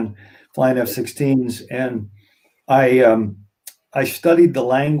again, flying F-16s, and I studied the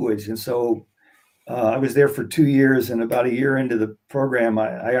language, and so I was there for 2 years. And about a year into the program,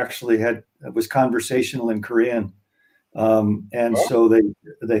 I actually was conversational in Korean, and so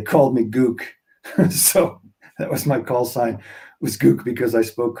they called me Gook. So that was my call sign, was Gook, because I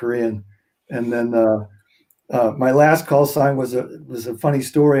spoke Korean. And then my last call sign was a funny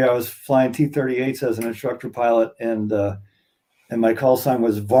story. I was flying T-38s as an instructor pilot, and my call sign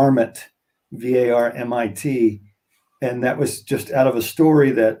was Varmint, VARMIT, and that was just out of a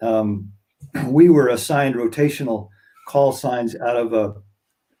story that we were assigned rotational call signs out of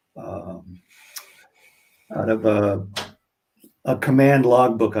a command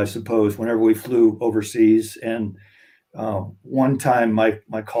logbook, I suppose, whenever we flew overseas. And one time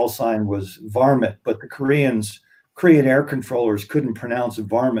my call sign was Varmint, but the Korean air controllers couldn't pronounce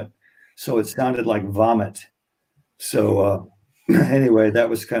Varmint, so it sounded like vomit. So anyway, that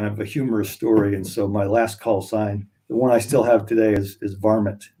was kind of a humorous story. And so my last call sign, the one I still have today, is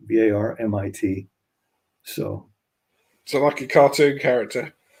Varmint, VARMIT. So like a cartoon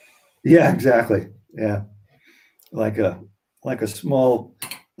character. Yeah, exactly. Yeah, like a small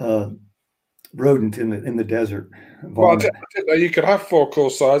rodent in the desert. Well, I didn't know you could have 4 call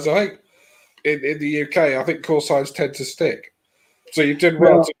signs. I think in the UK, I think call signs tend to stick. So you did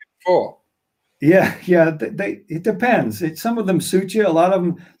well to get 4. Yeah. It depends. Some of them suit you. A lot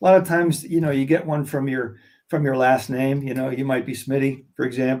of times, you get one from your last name. You might be Smitty, for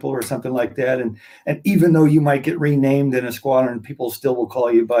example, or something like that. And even though you might get renamed in a squadron, people still will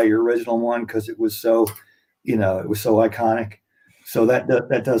call you by your original one because it was so iconic. So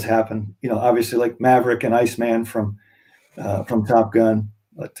that does happen. Obviously, like Maverick and Iceman from Top Gun,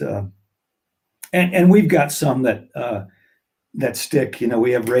 but and we've got some that stick.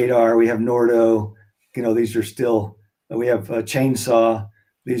 We have Radar, we have Nordo. These are still. We have Chainsaw.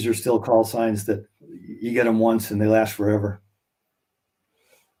 These are still call signs that you get them once and they last forever.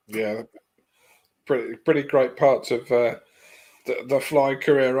 Yeah, pretty great parts of the flying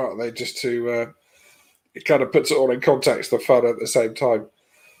career, aren't they? Just to it kind of puts it all in context, the fun at the same time.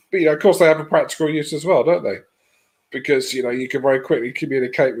 But of course, they have a practical use as well, don't they? Because you can very quickly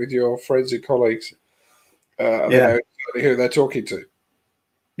communicate with your friends and colleagues. They know exactly who they're talking to.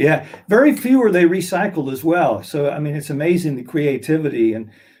 Yeah, very few are they recycled as well. So it's amazing, the creativity, and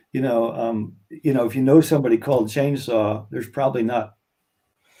if you know somebody called Chainsaw, there's probably not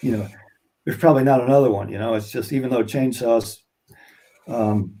there's probably not another one. It's just, even though chainsaws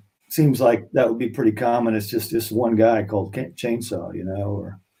seems like that would be pretty common, it's just this one guy called Chainsaw,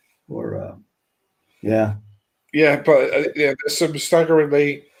 yeah. Yeah, but there's some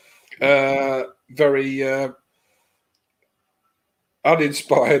staggeringly very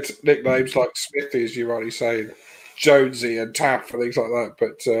uninspired nicknames like Smithy, as you rightly say, Jonesy and Taff and things like that.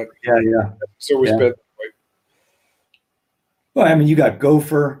 But yeah, it's always been. Well, I mean, you got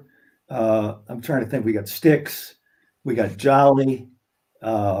Gopher. I'm trying to think. We got Sticks. We got Jolly.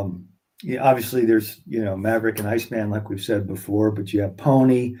 Obviously, there's Maverick and Iceman, like we've said before. But you have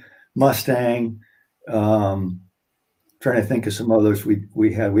Pony, Mustang. Trying to think of some others.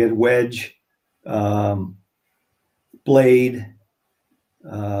 We had Wedge, Blade.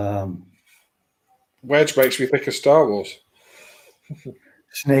 Wedge makes me think of Star Wars.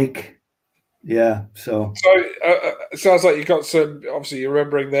 Snake. Yeah. So it sounds like you got some. Obviously, you're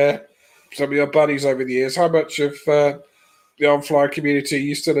remembering there some of your buddies over the years. How much of the on-fly community are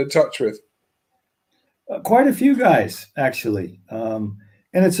you still in touch with? Quite a few guys, actually, and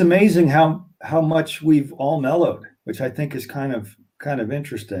it's amazing how much we've all mellowed, which I think is kind of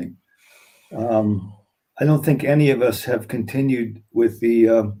interesting. I don't think any of us have continued with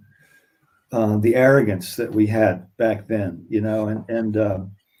the arrogance that we had back then,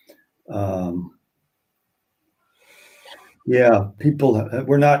 yeah, people,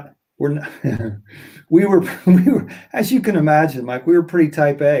 we're not, we were, as you can imagine, Mike, we were pretty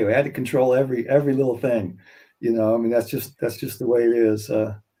type A. We had to control every little thing, I mean, that's just the way it is.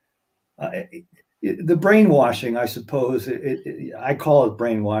 The brainwashing, I suppose, I call it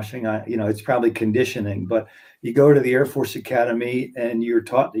brainwashing. It's probably conditioning, but you go to the Air Force Academy and you're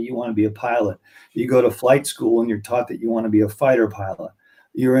taught that you want to be a pilot. You go to flight school and you're taught that you want to be a fighter pilot.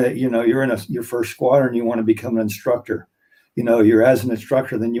 You're in your first squadron, you want to become an instructor. You're as an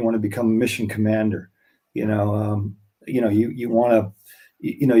instructor, then you want to become a mission commander. You want to,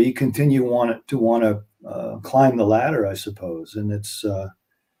 you continue to climb the ladder, I suppose, and it's.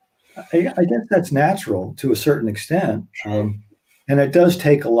 I guess that's natural to a certain extent, and it does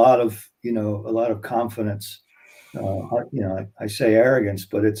take a lot of confidence. I say arrogance,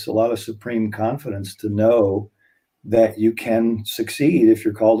 but it's a lot of supreme confidence to know that you can succeed if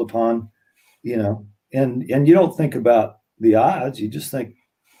you're called upon. And you don't think about the odds; you just think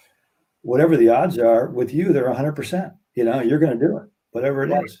whatever the odds are with you, they're 100%. You're going to do it, whatever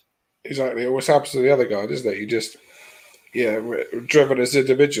it is. Exactly. It always happens to the other guy, doesn't it? You just. Yeah, we're driven as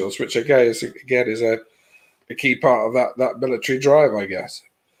individuals, which again is a key part of that military drive, I guess.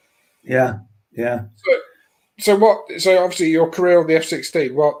 Yeah. So obviously your career on the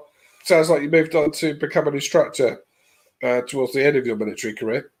F-16. What sounds like you moved on to become an instructor towards the end of your military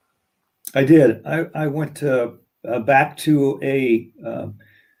career. I did. I went back to a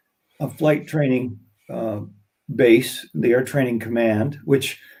flight training base, the Air Training Command,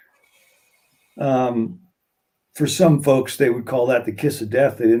 which. For some folks, they would call that the kiss of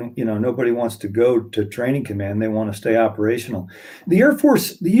death. They didn't, nobody wants to go to training command. They want to stay operational. The Air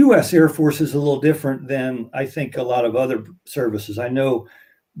Force, the U.S. Air Force is a little different than I think a lot of other services. I know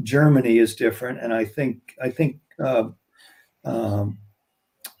Germany is different, and I think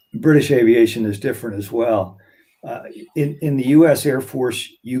British aviation is different as well. In the U.S. Air Force,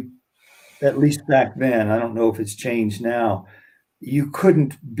 at least back then, I don't know if it's changed now, you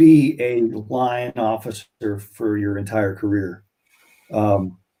couldn't be a line officer for your entire career.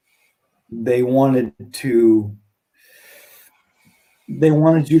 They wanted you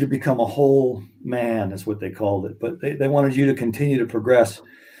to become a whole man, is what they called it, but they wanted you to continue to progress.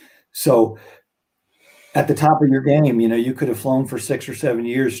 So at the top of your game, you could have flown for 6 or 7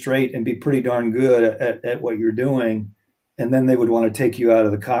 years straight and be pretty darn good at what you're doing. And then they would want to take you out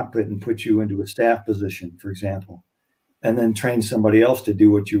of the cockpit and put you into a staff position, for example, and then train somebody else to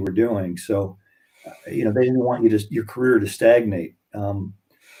do what you were doing. So, they didn't want your career to stagnate.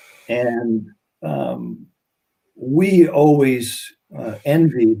 We always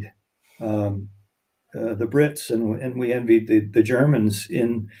envied the Brits, and we envied the Germans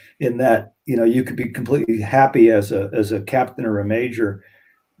in that, you could be completely happy as a captain or a major,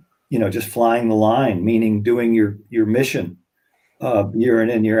 just flying the line, meaning doing your mission year in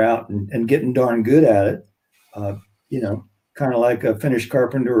and year out and getting darn good at it. Kind of like a finished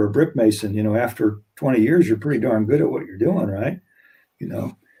carpenter or a brick mason, after 20 years, you're pretty darn good at what you're doing, right?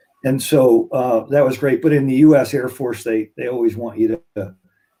 And so that was great. But in the U.S. Air Force, they always want you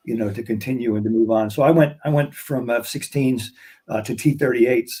to continue and to move on. So I went from F-16s to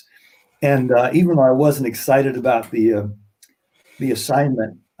T-38s. And even though I wasn't excited about the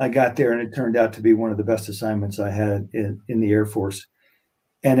assignment, I got there and it turned out to be one of the best assignments I had in the Air Force.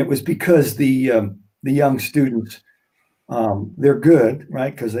 And it was because the young students, they're good,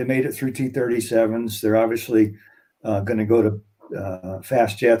 right? Because they made it through T-37s. They're obviously going to go to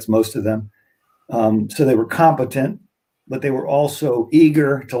fast jets, most of them. So they were competent, but they were also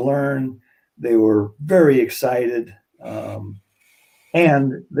eager to learn. They were very excited,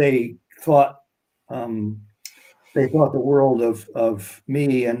 and they thought the world of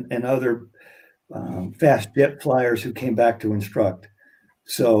me and other fast jet flyers who came back to instruct.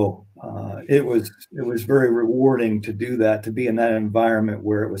 So it was very rewarding to do that, to be in that environment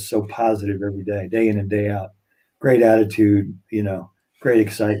where it was so positive every day, day in and day out. Great attitude, great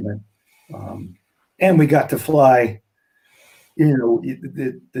excitement. And we got to fly,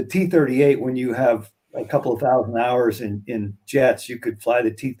 the T-38, when you have a couple of thousand hours in jets, you could fly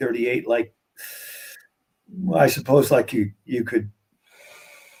the T-38 like, I suppose, like you could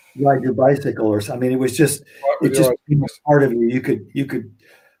ride your bicycle or something. I mean, it just became part of you. You could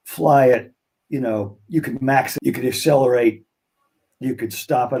fly it, you could max it, you could accelerate, you could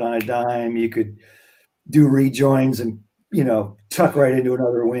stop it on a dime, you could do rejoins and, tuck right into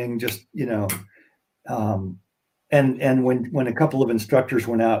another wing, just, and when a couple of instructors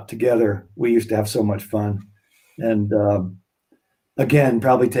went out together, we used to have so much fun. And again,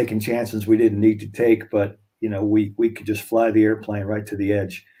 probably taking chances we didn't need to take, but we could just fly the airplane right to the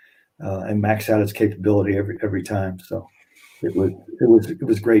edge and max out its capability every time. So it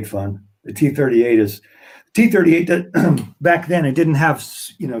was great fun. The T-38 that back then, it didn't have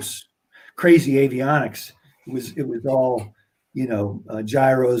crazy avionics. It was all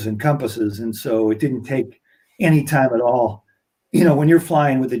gyros and compasses, and so it didn't take any time at all. When you're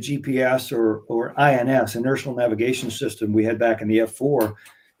flying with a GPS or INS, inertial navigation system, we had back in the F4,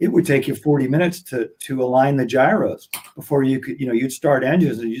 it would take you 40 minutes to align the gyros before you could, you'd start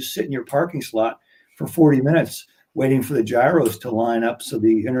engines and you just sit in your parking slot for 40 minutes waiting for the gyros to line up. So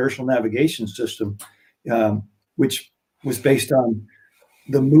the inertial navigation system, which was based on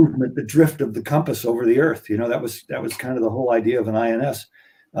the movement, the drift of the compass over the earth, that was kind of the whole idea of an INS.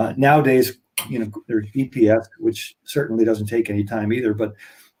 Nowadays, there's GPS, which certainly doesn't take any time either, but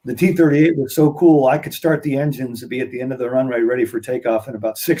the T-38 was so cool. I could start the engines and be at the end of the runway ready for takeoff in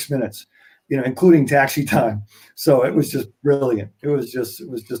about 6 minutes, including taxi time. So it was just brilliant. It was just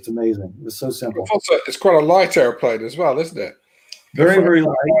amazing. It was so simple. Also, it's quite a light airplane as well, isn't it? Very, very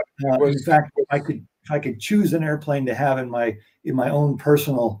light. In fact, if I could choose an airplane to have in my own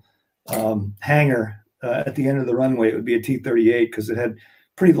personal hangar at the end of the runway, it would be a T-38 because it had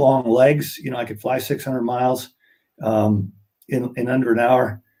pretty long legs. I could fly 600 miles in under an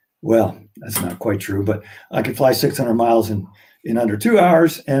hour. Well, that's not quite true, but I could fly 600 miles in under 2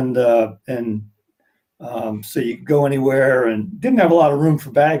 hours, and so you could go anywhere, and didn't have a lot of room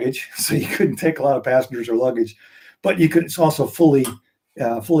for baggage, so you couldn't take a lot of passengers or luggage. But you could. It's also fully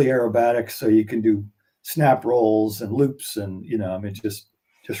aerobatic, so you can do snap rolls and loops, and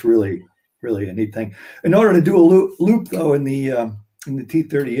just really a neat thing. In order to do a loop though, in the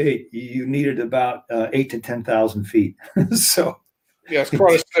T-38, you needed about 8,000 to 10,000 feet. So yeah, it's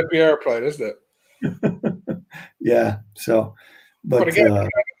quite a slippy airplane, isn't it? Yeah. So, but again,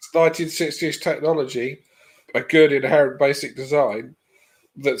 it's 1960s technology, a good inherent basic design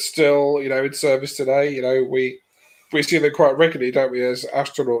that's still, in service today. We see them quite regularly, don't we? As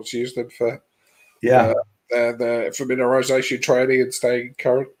astronauts use them for for mineralization training and staying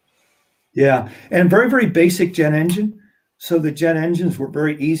current. Yeah, and very, very basic jet engine. So the jet engines are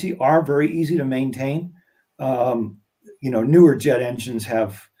very easy to maintain. Newer jet engines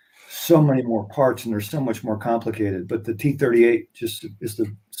have so many more parts and they're so much more complicated, but the T-38 just is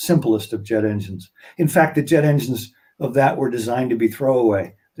the simplest of jet engines. In fact, the jet engines of that were designed to be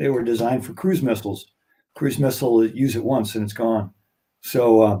throwaway. They were designed for cruise missiles. Cruise missile, use it once and it's gone.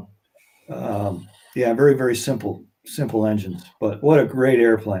 So, very, very simple engines. But what a great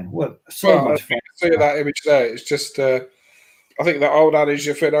airplane! Much fun. See that image there. It's just, I think that old adage,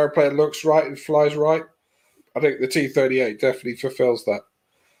 if an airplane looks right and flies right, I think the T-38 definitely fulfills that.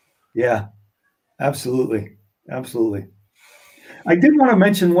 Yeah, absolutely. I did want to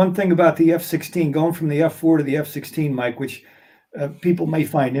mention one thing about the F-16, going from the F4 to the F-16, Mike, which people may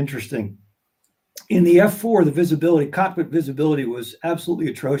find interesting. In the F4, the visibility, cockpit visibility, was absolutely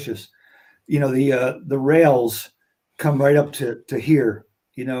atrocious. The rails come right up to here.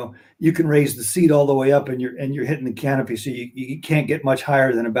 You can raise the seat all the way up, and you're hitting the canopy, so you can't get much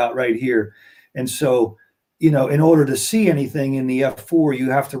higher than about right here. And so, in order to see anything in the F4, you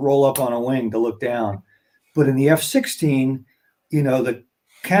have to roll up on a wing to look down. But in the F-16, the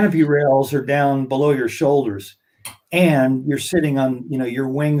canopy rails are down below your shoulders, and you're sitting on, your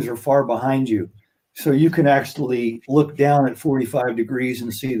wings are far behind you. So you can actually look down at 45 degrees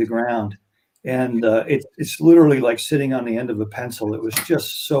and see the ground. And it's literally like sitting on the end of a pencil. It was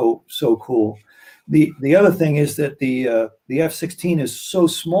just so cool. The other thing is that the F-16 is so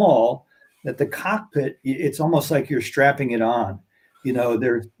small that the cockpit, it's almost like you're strapping it on. You know,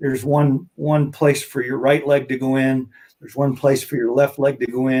 there's one place for your right leg to go in. There's one place for your left leg to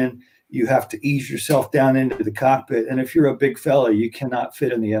go in. You have to ease yourself down into the cockpit. And if you're a big fella, you cannot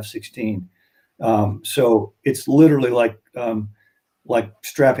fit in the F-16. So it's literally like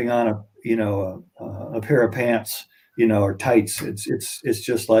strapping on a pair of pants, or tights. It's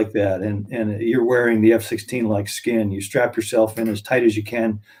just like that. And you're wearing the F-16 like skin. You strap yourself in as tight as you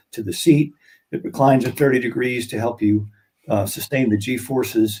can to the seat. It reclines at 30 degrees to help you sustain the G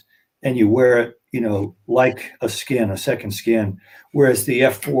forces, and you wear it, like a skin, a second skin. Whereas the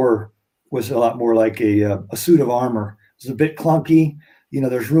F4 was a lot more like a suit of armor. It's a bit clunky.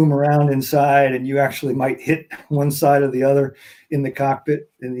 There's room around inside, and you actually might hit one side or the other in the cockpit.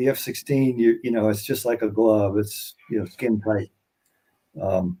 In the F-16, it's just like a glove. It's, skin tight.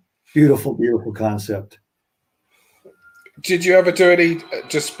 Beautiful, beautiful concept. Did you ever do any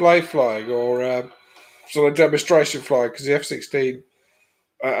display flying or sort of demonstration flying? Because the F-16,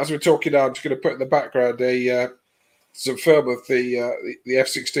 as we're talking now, I'm just going to put in the background some film of the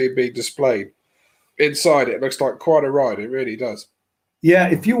F-16 being displayed. Inside it looks like quite a ride. It really does. Yeah,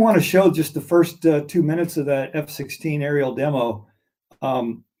 if you want to show just the first 2 minutes of that F-16 aerial demo,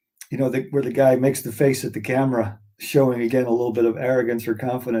 where the guy makes the face at the camera, showing again a little bit of arrogance or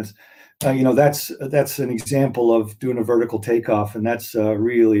confidence, that's an example of doing a vertical takeoff, and that's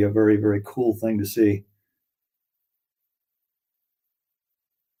really a very, very cool thing to see.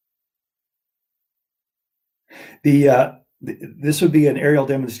 This would be an aerial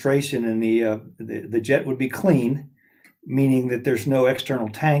demonstration, and the jet would be clean, meaning that there's no external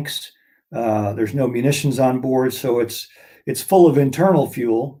tanks, there's no munitions on board, so it's full of internal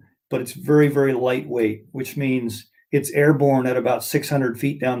fuel, but it's very, very lightweight, which means it's airborne at about 600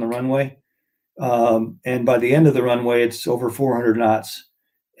 feet down the runway, and by the end of the runway, it's over 400 knots,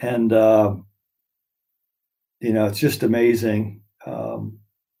 and it's just amazing. And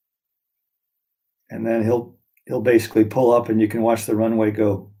then he'll basically pull up, and you can watch the runway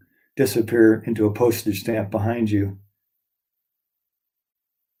go disappear into a postage stamp behind you.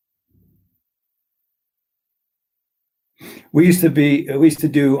 We used to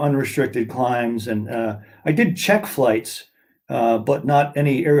do unrestricted climbs, and I did check flights, but not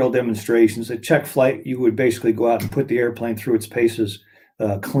any aerial demonstrations. A check flight, you would basically go out and put the airplane through its paces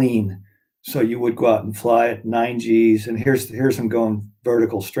clean. So you would go out and fly at 9 Gs, and here's him going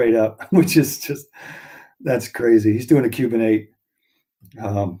vertical straight up, which is just, that's crazy. He's doing a Cuban 8.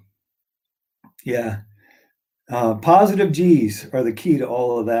 Yeah. Positive Gs are the key to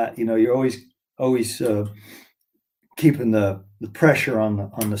all of that. You're always keeping the pressure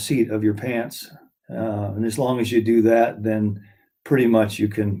on the seat of your pants. And as long as you do that, then pretty much you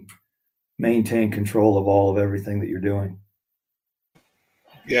can maintain control of everything that you're doing.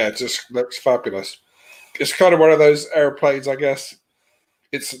 Yeah, it just looks fabulous. It's kind of one of those airplanes, I guess.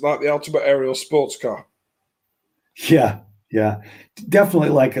 It's like the ultimate aerial sports car. Yeah. Definitely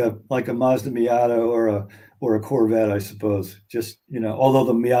like a Mazda Miata or a Corvette, I suppose. Just, although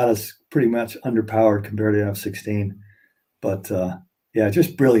the Miata's pretty much underpowered compared to an F-16. But yeah,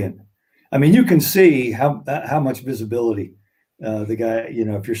 just brilliant. I mean, you can see how much visibility the guy,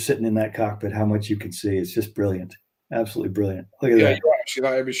 if you're sitting in that cockpit, how much you can see. It's just brilliant. Absolutely brilliant. Look at that. Yeah, actually,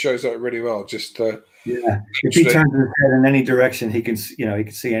 that image shows that really well. Just yeah, if he turns his head in any direction, he can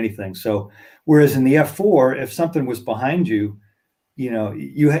see anything. So, whereas in the F4, if something was behind you,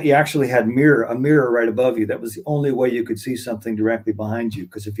 you actually had a mirror right above you. That was the only way you could see something directly behind you.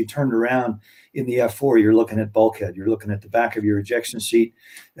 Because if you turned around in the F4, you're looking at bulkhead, you're looking at the back of your ejection seat,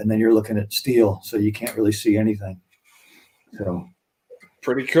 and then you're looking at steel, so you can't really see anything. So,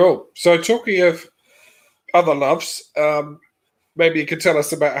 pretty cool. So, talking of other loves, maybe you could tell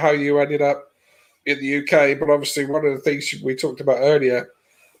us about how you ended up in the UK. But obviously, one of the things we talked about earlier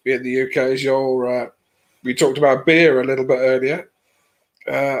in the UK is we talked about beer a little bit earlier.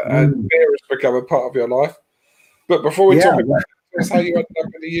 And beer has become a part of your life. But before we talk about how you ended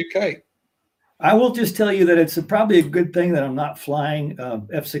up in the UK. I will just tell you that it's probably a good thing that I'm not flying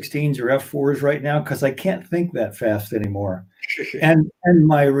F-16s or F-4s right now, because I can't think that fast anymore. and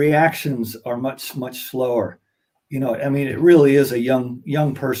my reactions are much, much slower. I mean, it really is a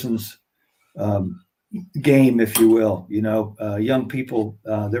young person's game, if you will. Young people,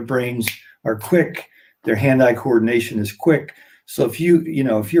 their brains are quick, their hand-eye coordination is quick. So if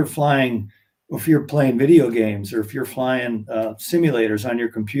you're flying, if you're playing video games, or if you're flying simulators on your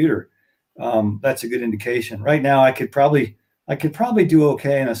computer, that's a good indication. Right now, I could probably do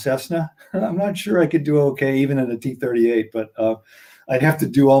okay in a Cessna. I'm not sure I could do okay even in a T-38, but I'd have to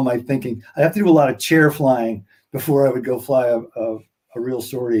do all my thinking. I'd have to do a lot of chair flying before I would go fly a real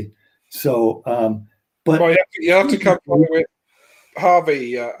sortie. So, but well, you have to come fly with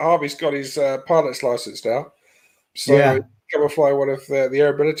Harvey. Harvey's got his pilot's license now, so yeah, come and fly one of the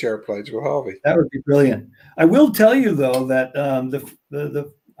airability airplanes with Harvey. that would be brilliant. I will tell you though that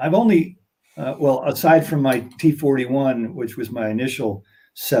I've only well, aside from my T-41, which was my initial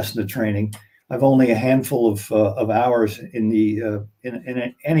Cessna training, I've only a handful of hours in the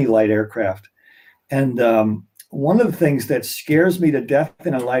in any light aircraft. And one of the things that scares me to death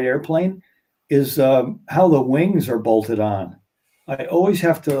in a light airplane is how the wings are bolted on. I always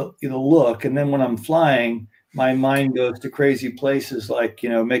have to look, and then when I'm flying, my mind goes to crazy places, like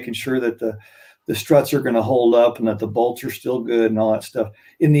making sure that the struts are going to hold up and that the bolts are still good and all that stuff.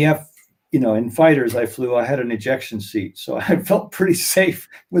 In the in fighters I flew, I had an ejection seat, so I felt pretty safe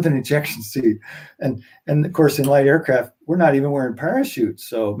with an ejection seat. And of course, in light aircraft, we're not even wearing parachutes,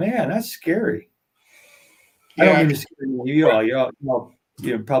 so man, that's scary. I don't mean to scare you all.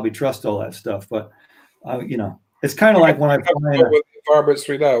 You probably trust all that stuff, but it's kind of like when I fly. With the environments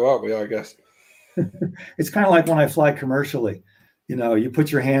we know, aren't we? I guess it's kind of like when I fly commercially. You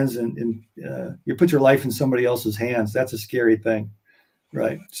put your hands in you put your life in somebody else's hands. That's a scary thing,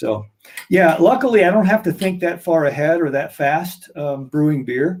 right? So, yeah. Luckily, I don't have to think that far ahead or that fast brewing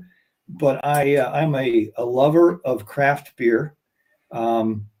beer. But I'm a lover of craft beer.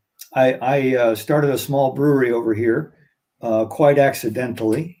 I started a small brewery over here quite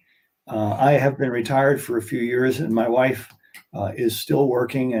accidentally. I have been retired for a few years, and my wife is still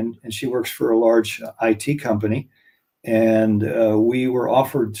working, and she works for a large IT company. And we were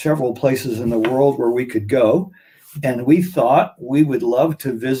offered several places in the world where we could go. And we thought we would love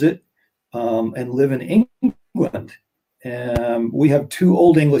to visit and live in England. We have 2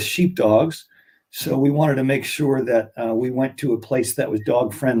 old English sheepdogs. So we wanted to make sure that we went to a place that was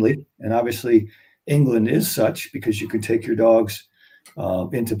dog friendly. And obviously England is such, because you can take your dogs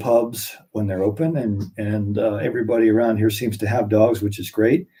into pubs when they're open, and everybody around here seems to have dogs, which is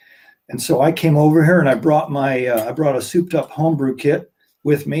great. And so I came over here and I brought a souped up homebrew kit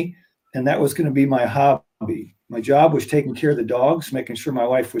with me, and that was going to be my hobby. My job was taking care of the dogs, making sure my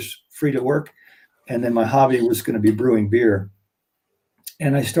wife was free to work, and then my hobby was going to be brewing beer.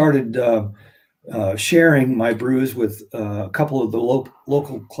 And I started sharing my brews with a couple of the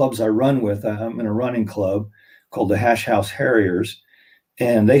local clubs I run with. I'm in a running club called the Hash House Harriers,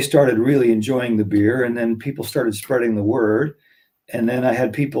 and they started really enjoying the beer, and then people started spreading the word. And then I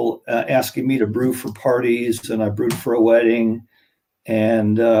had people asking me to brew for parties, and I brewed for a wedding,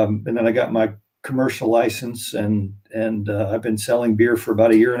 and then I got my commercial license, and I've been selling beer for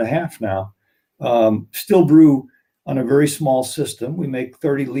about 1.5 years now. Still brew on a very small system. We make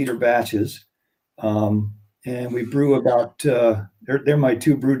 30-liter batches, and we brew about. They're my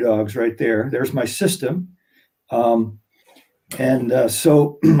 2 brew dogs right there. There's my system, so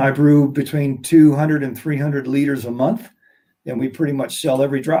I brew between 200 and 300 liters a month. And we pretty much sell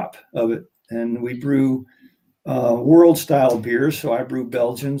every drop of it. And we brew world-style beers. So I brew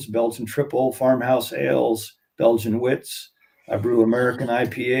Belgian triple, farmhouse ales, Belgian wits. I brew American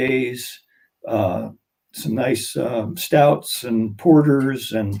IPAs, some nice stouts and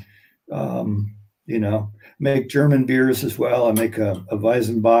porters, and make German beers as well. I make a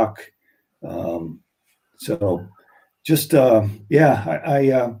Weizenbach. So just I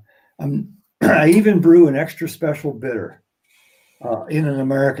even brew an extra special bitter. In an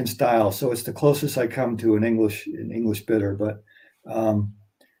American style, so it's the closest I come to an English bitter. But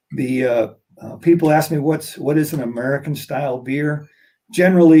the people ask me what is an American style beer.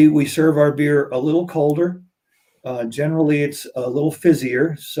 Generally, we serve our beer a little colder. Generally, it's a little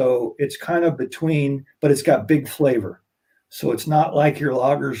fizzier, so it's kind of between, but it's got big flavor. So it's not like your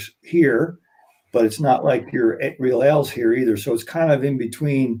lagers here, but it's not like your real ales here either. So it's kind of in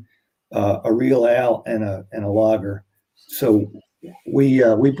between a real ale and a lager. So we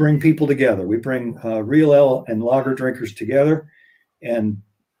bring people together. We bring real ale and lager drinkers together, and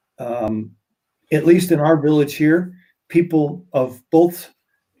at least in our village here, people of both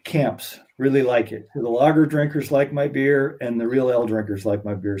camps really like it. The lager drinkers like my beer, and the real ale drinkers like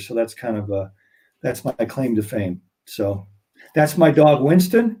my beer. So that's kind of that's my claim to fame. So that's my dog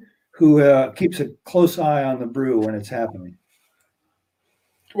Winston, who keeps a close eye on the brew when it's happening.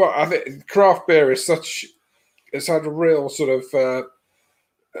 Well, I think craft beer is it's had a real sort of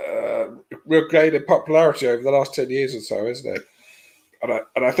real gain in popularity over the last 10 years or so, isn't it?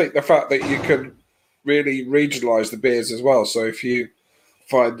 And I think the fact that you can really regionalize the beers as well. So if you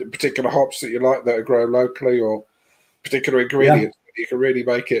find particular hops that you like that are grown locally, or particular ingredients that you can really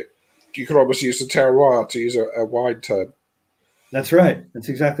make it. You can almost use the terroir, to use a wine term. That's right. That's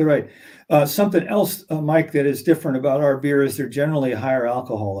exactly right. Something else, Mike, that is different about our beer is they're generally higher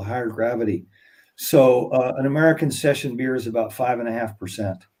alcohol, a higher gravity. So an American session beer is about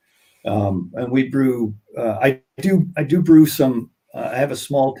 5.5%. And we brew. I do brew some. I have a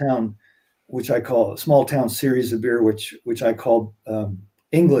small town, which I call a small town series of beer, which I call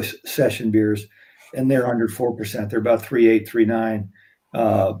English session beers, and they're under 4%. They're about 3.8,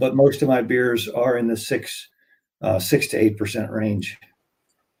 3.9. But most of my beers are in the 6 to 8% range.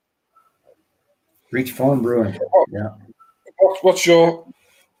 Reach Farm Brewing. Yeah. What's your?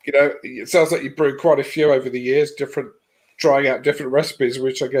 It sounds like you brewed quite a few over the years, trying out different recipes,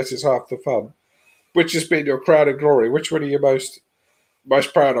 which I guess is half the fun. Which has been your crown and glory? Which one are you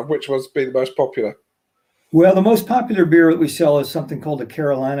most proud of? Which one's been the most popular? Well, the most popular beer that we sell is something called a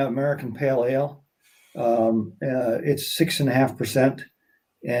Carolina American Pale Ale. It's 6.5%,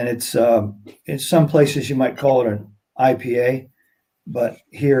 and it's in some places you might call it an IPA, but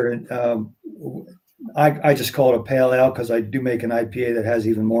here I just call it a pale ale because I do make an IPA that has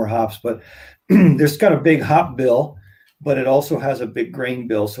even more hops. But there's got a big hop bill, but it also has a big grain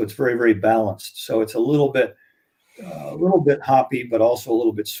bill, so it's very, very balanced. So it's a little bit hoppy, but also a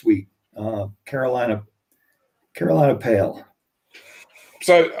little bit sweet. Carolina Pale.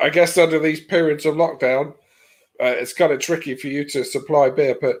 So I guess under these periods of lockdown, it's kind of tricky for you to supply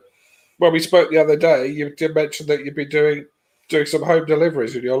beer. But when we spoke the other day, you did mention that you'd be doing some home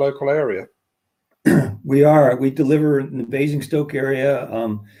deliveries in your local area. We are. We deliver in the Basingstoke area,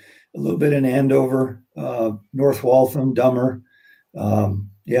 a little bit in Andover, North Waltham, Dummer,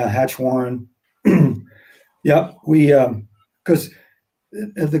 Hatch Warren. Yep, we because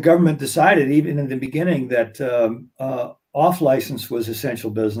the government decided even in the beginning that off license was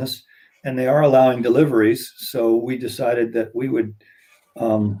essential business, and they are allowing deliveries. So we decided that we would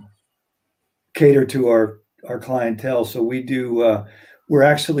cater to our clientele. So we do. We're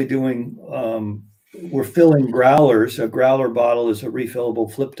actually doing. We're filling growlers. A growler bottle is a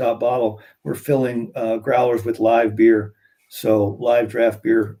refillable flip top bottle. We're filling growlers with live beer. So live draft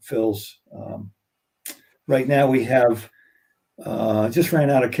beer fills. Right now we have just ran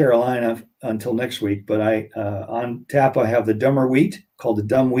out of Carolina until next week, but on tap I have the Dummer wheat called the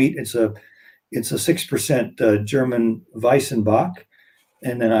Dumb wheat. It's a 6% German Weissenbach,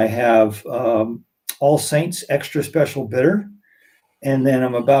 and then I have All Saints extra special bitter, and then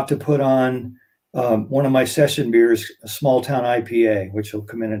I'm about to put on one of my session beers, a Small Town IPA, which will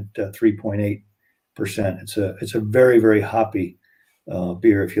come in at 3.8%. It's a very, very hoppy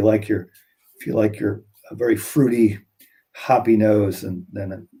beer. If you like your a very fruity, hoppy nose, and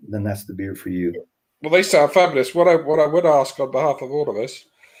then that's the beer for you. Well, they sound fabulous. What I would ask on behalf of all of us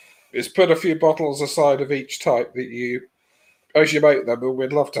is put a few bottles aside of each type that you, as you make them, and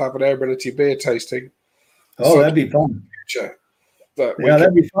we'd love to have an Airability beer tasting. Oh, that'd be fun.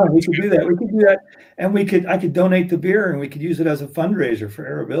 That'd be fun. We could do that. We could do that, and I could donate the beer, and we could use it as a fundraiser for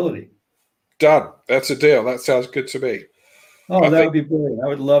Airability. Done. That's a deal. That sounds good to me. Oh, that would be brilliant. I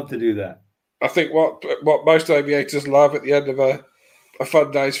would love to do that. I think what most aviators love at the end of a fun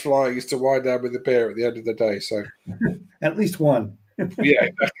day's flying is to wind down with a beer at the end of the day. So at least one. Yeah,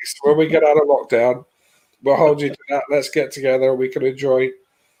 exactly. So when we get out of lockdown, we'll hold you to that. Let's get together and we can enjoy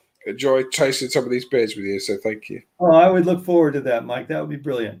tasting some of these beers with you. So thank you. Oh, I would look forward to that, Mike. That would be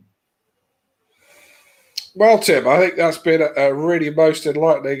brilliant. Well, Tim, I think that's been a really most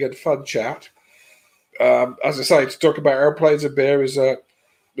enlightening and fun chat. As I say, to talk about airplanes and beer is a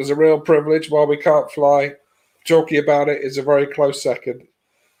real privilege. While we can't fly, talking about it is a very close second.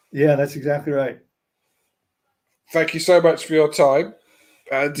 Yeah, that's exactly right. Thank you so much for your time.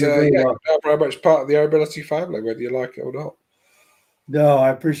 And you're very much part of the Airability family, whether you like it or not. No,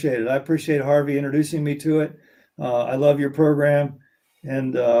 I appreciate it. I appreciate Harvey introducing me to it. I love your program,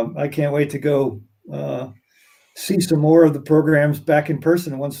 and I can't wait to go see some more of the programs back in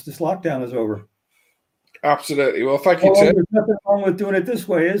person once this lockdown is over. Absolutely. Well, thank you, Tim. There's nothing wrong with doing it this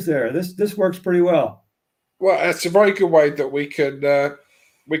way, is there? This works pretty well. Well, it's a very good way that we can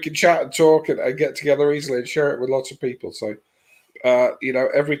chat and talk and get together easily and share it with lots of people. So,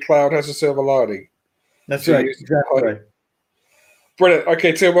 every cloud has a silver lining. That's right. Exactly right. Brilliant.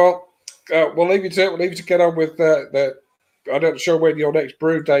 Okay, Tim. Well, we'll leave you to it. We'll leave you to get on with the. I'm not sure when your next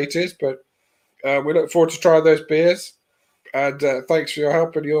brew date is, but we look forward to trying those beers. And thanks for your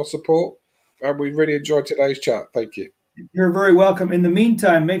help and your support. And we really enjoyed today's chat. Thank you. You're very welcome. In the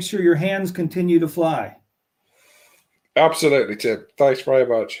meantime, make sure your hands continue to fly. Absolutely, Tim. Thanks very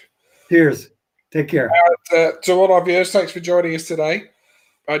much. Cheers. Take care. And, to all our viewers, thanks for joining us today.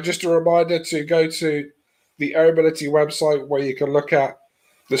 And just a reminder to go to the Air Mobility website where you can look at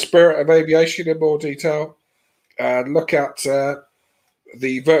the spirit of aviation in more detail and look at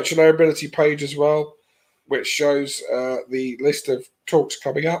the virtual Air Mobility page as well, which shows the list of talks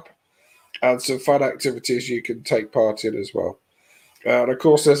coming up and some fun activities you can take part in as well. And of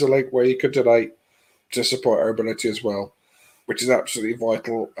course, there's a link where you can donate to support Air Mobility as well, which is absolutely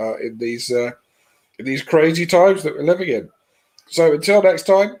vital in these crazy times that we're living in. So until next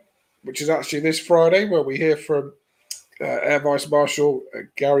time, which is actually this Friday, where we hear from Air Vice Marshal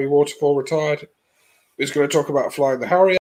Gary Waterfall, retired, who's going to talk about flying the Harrier.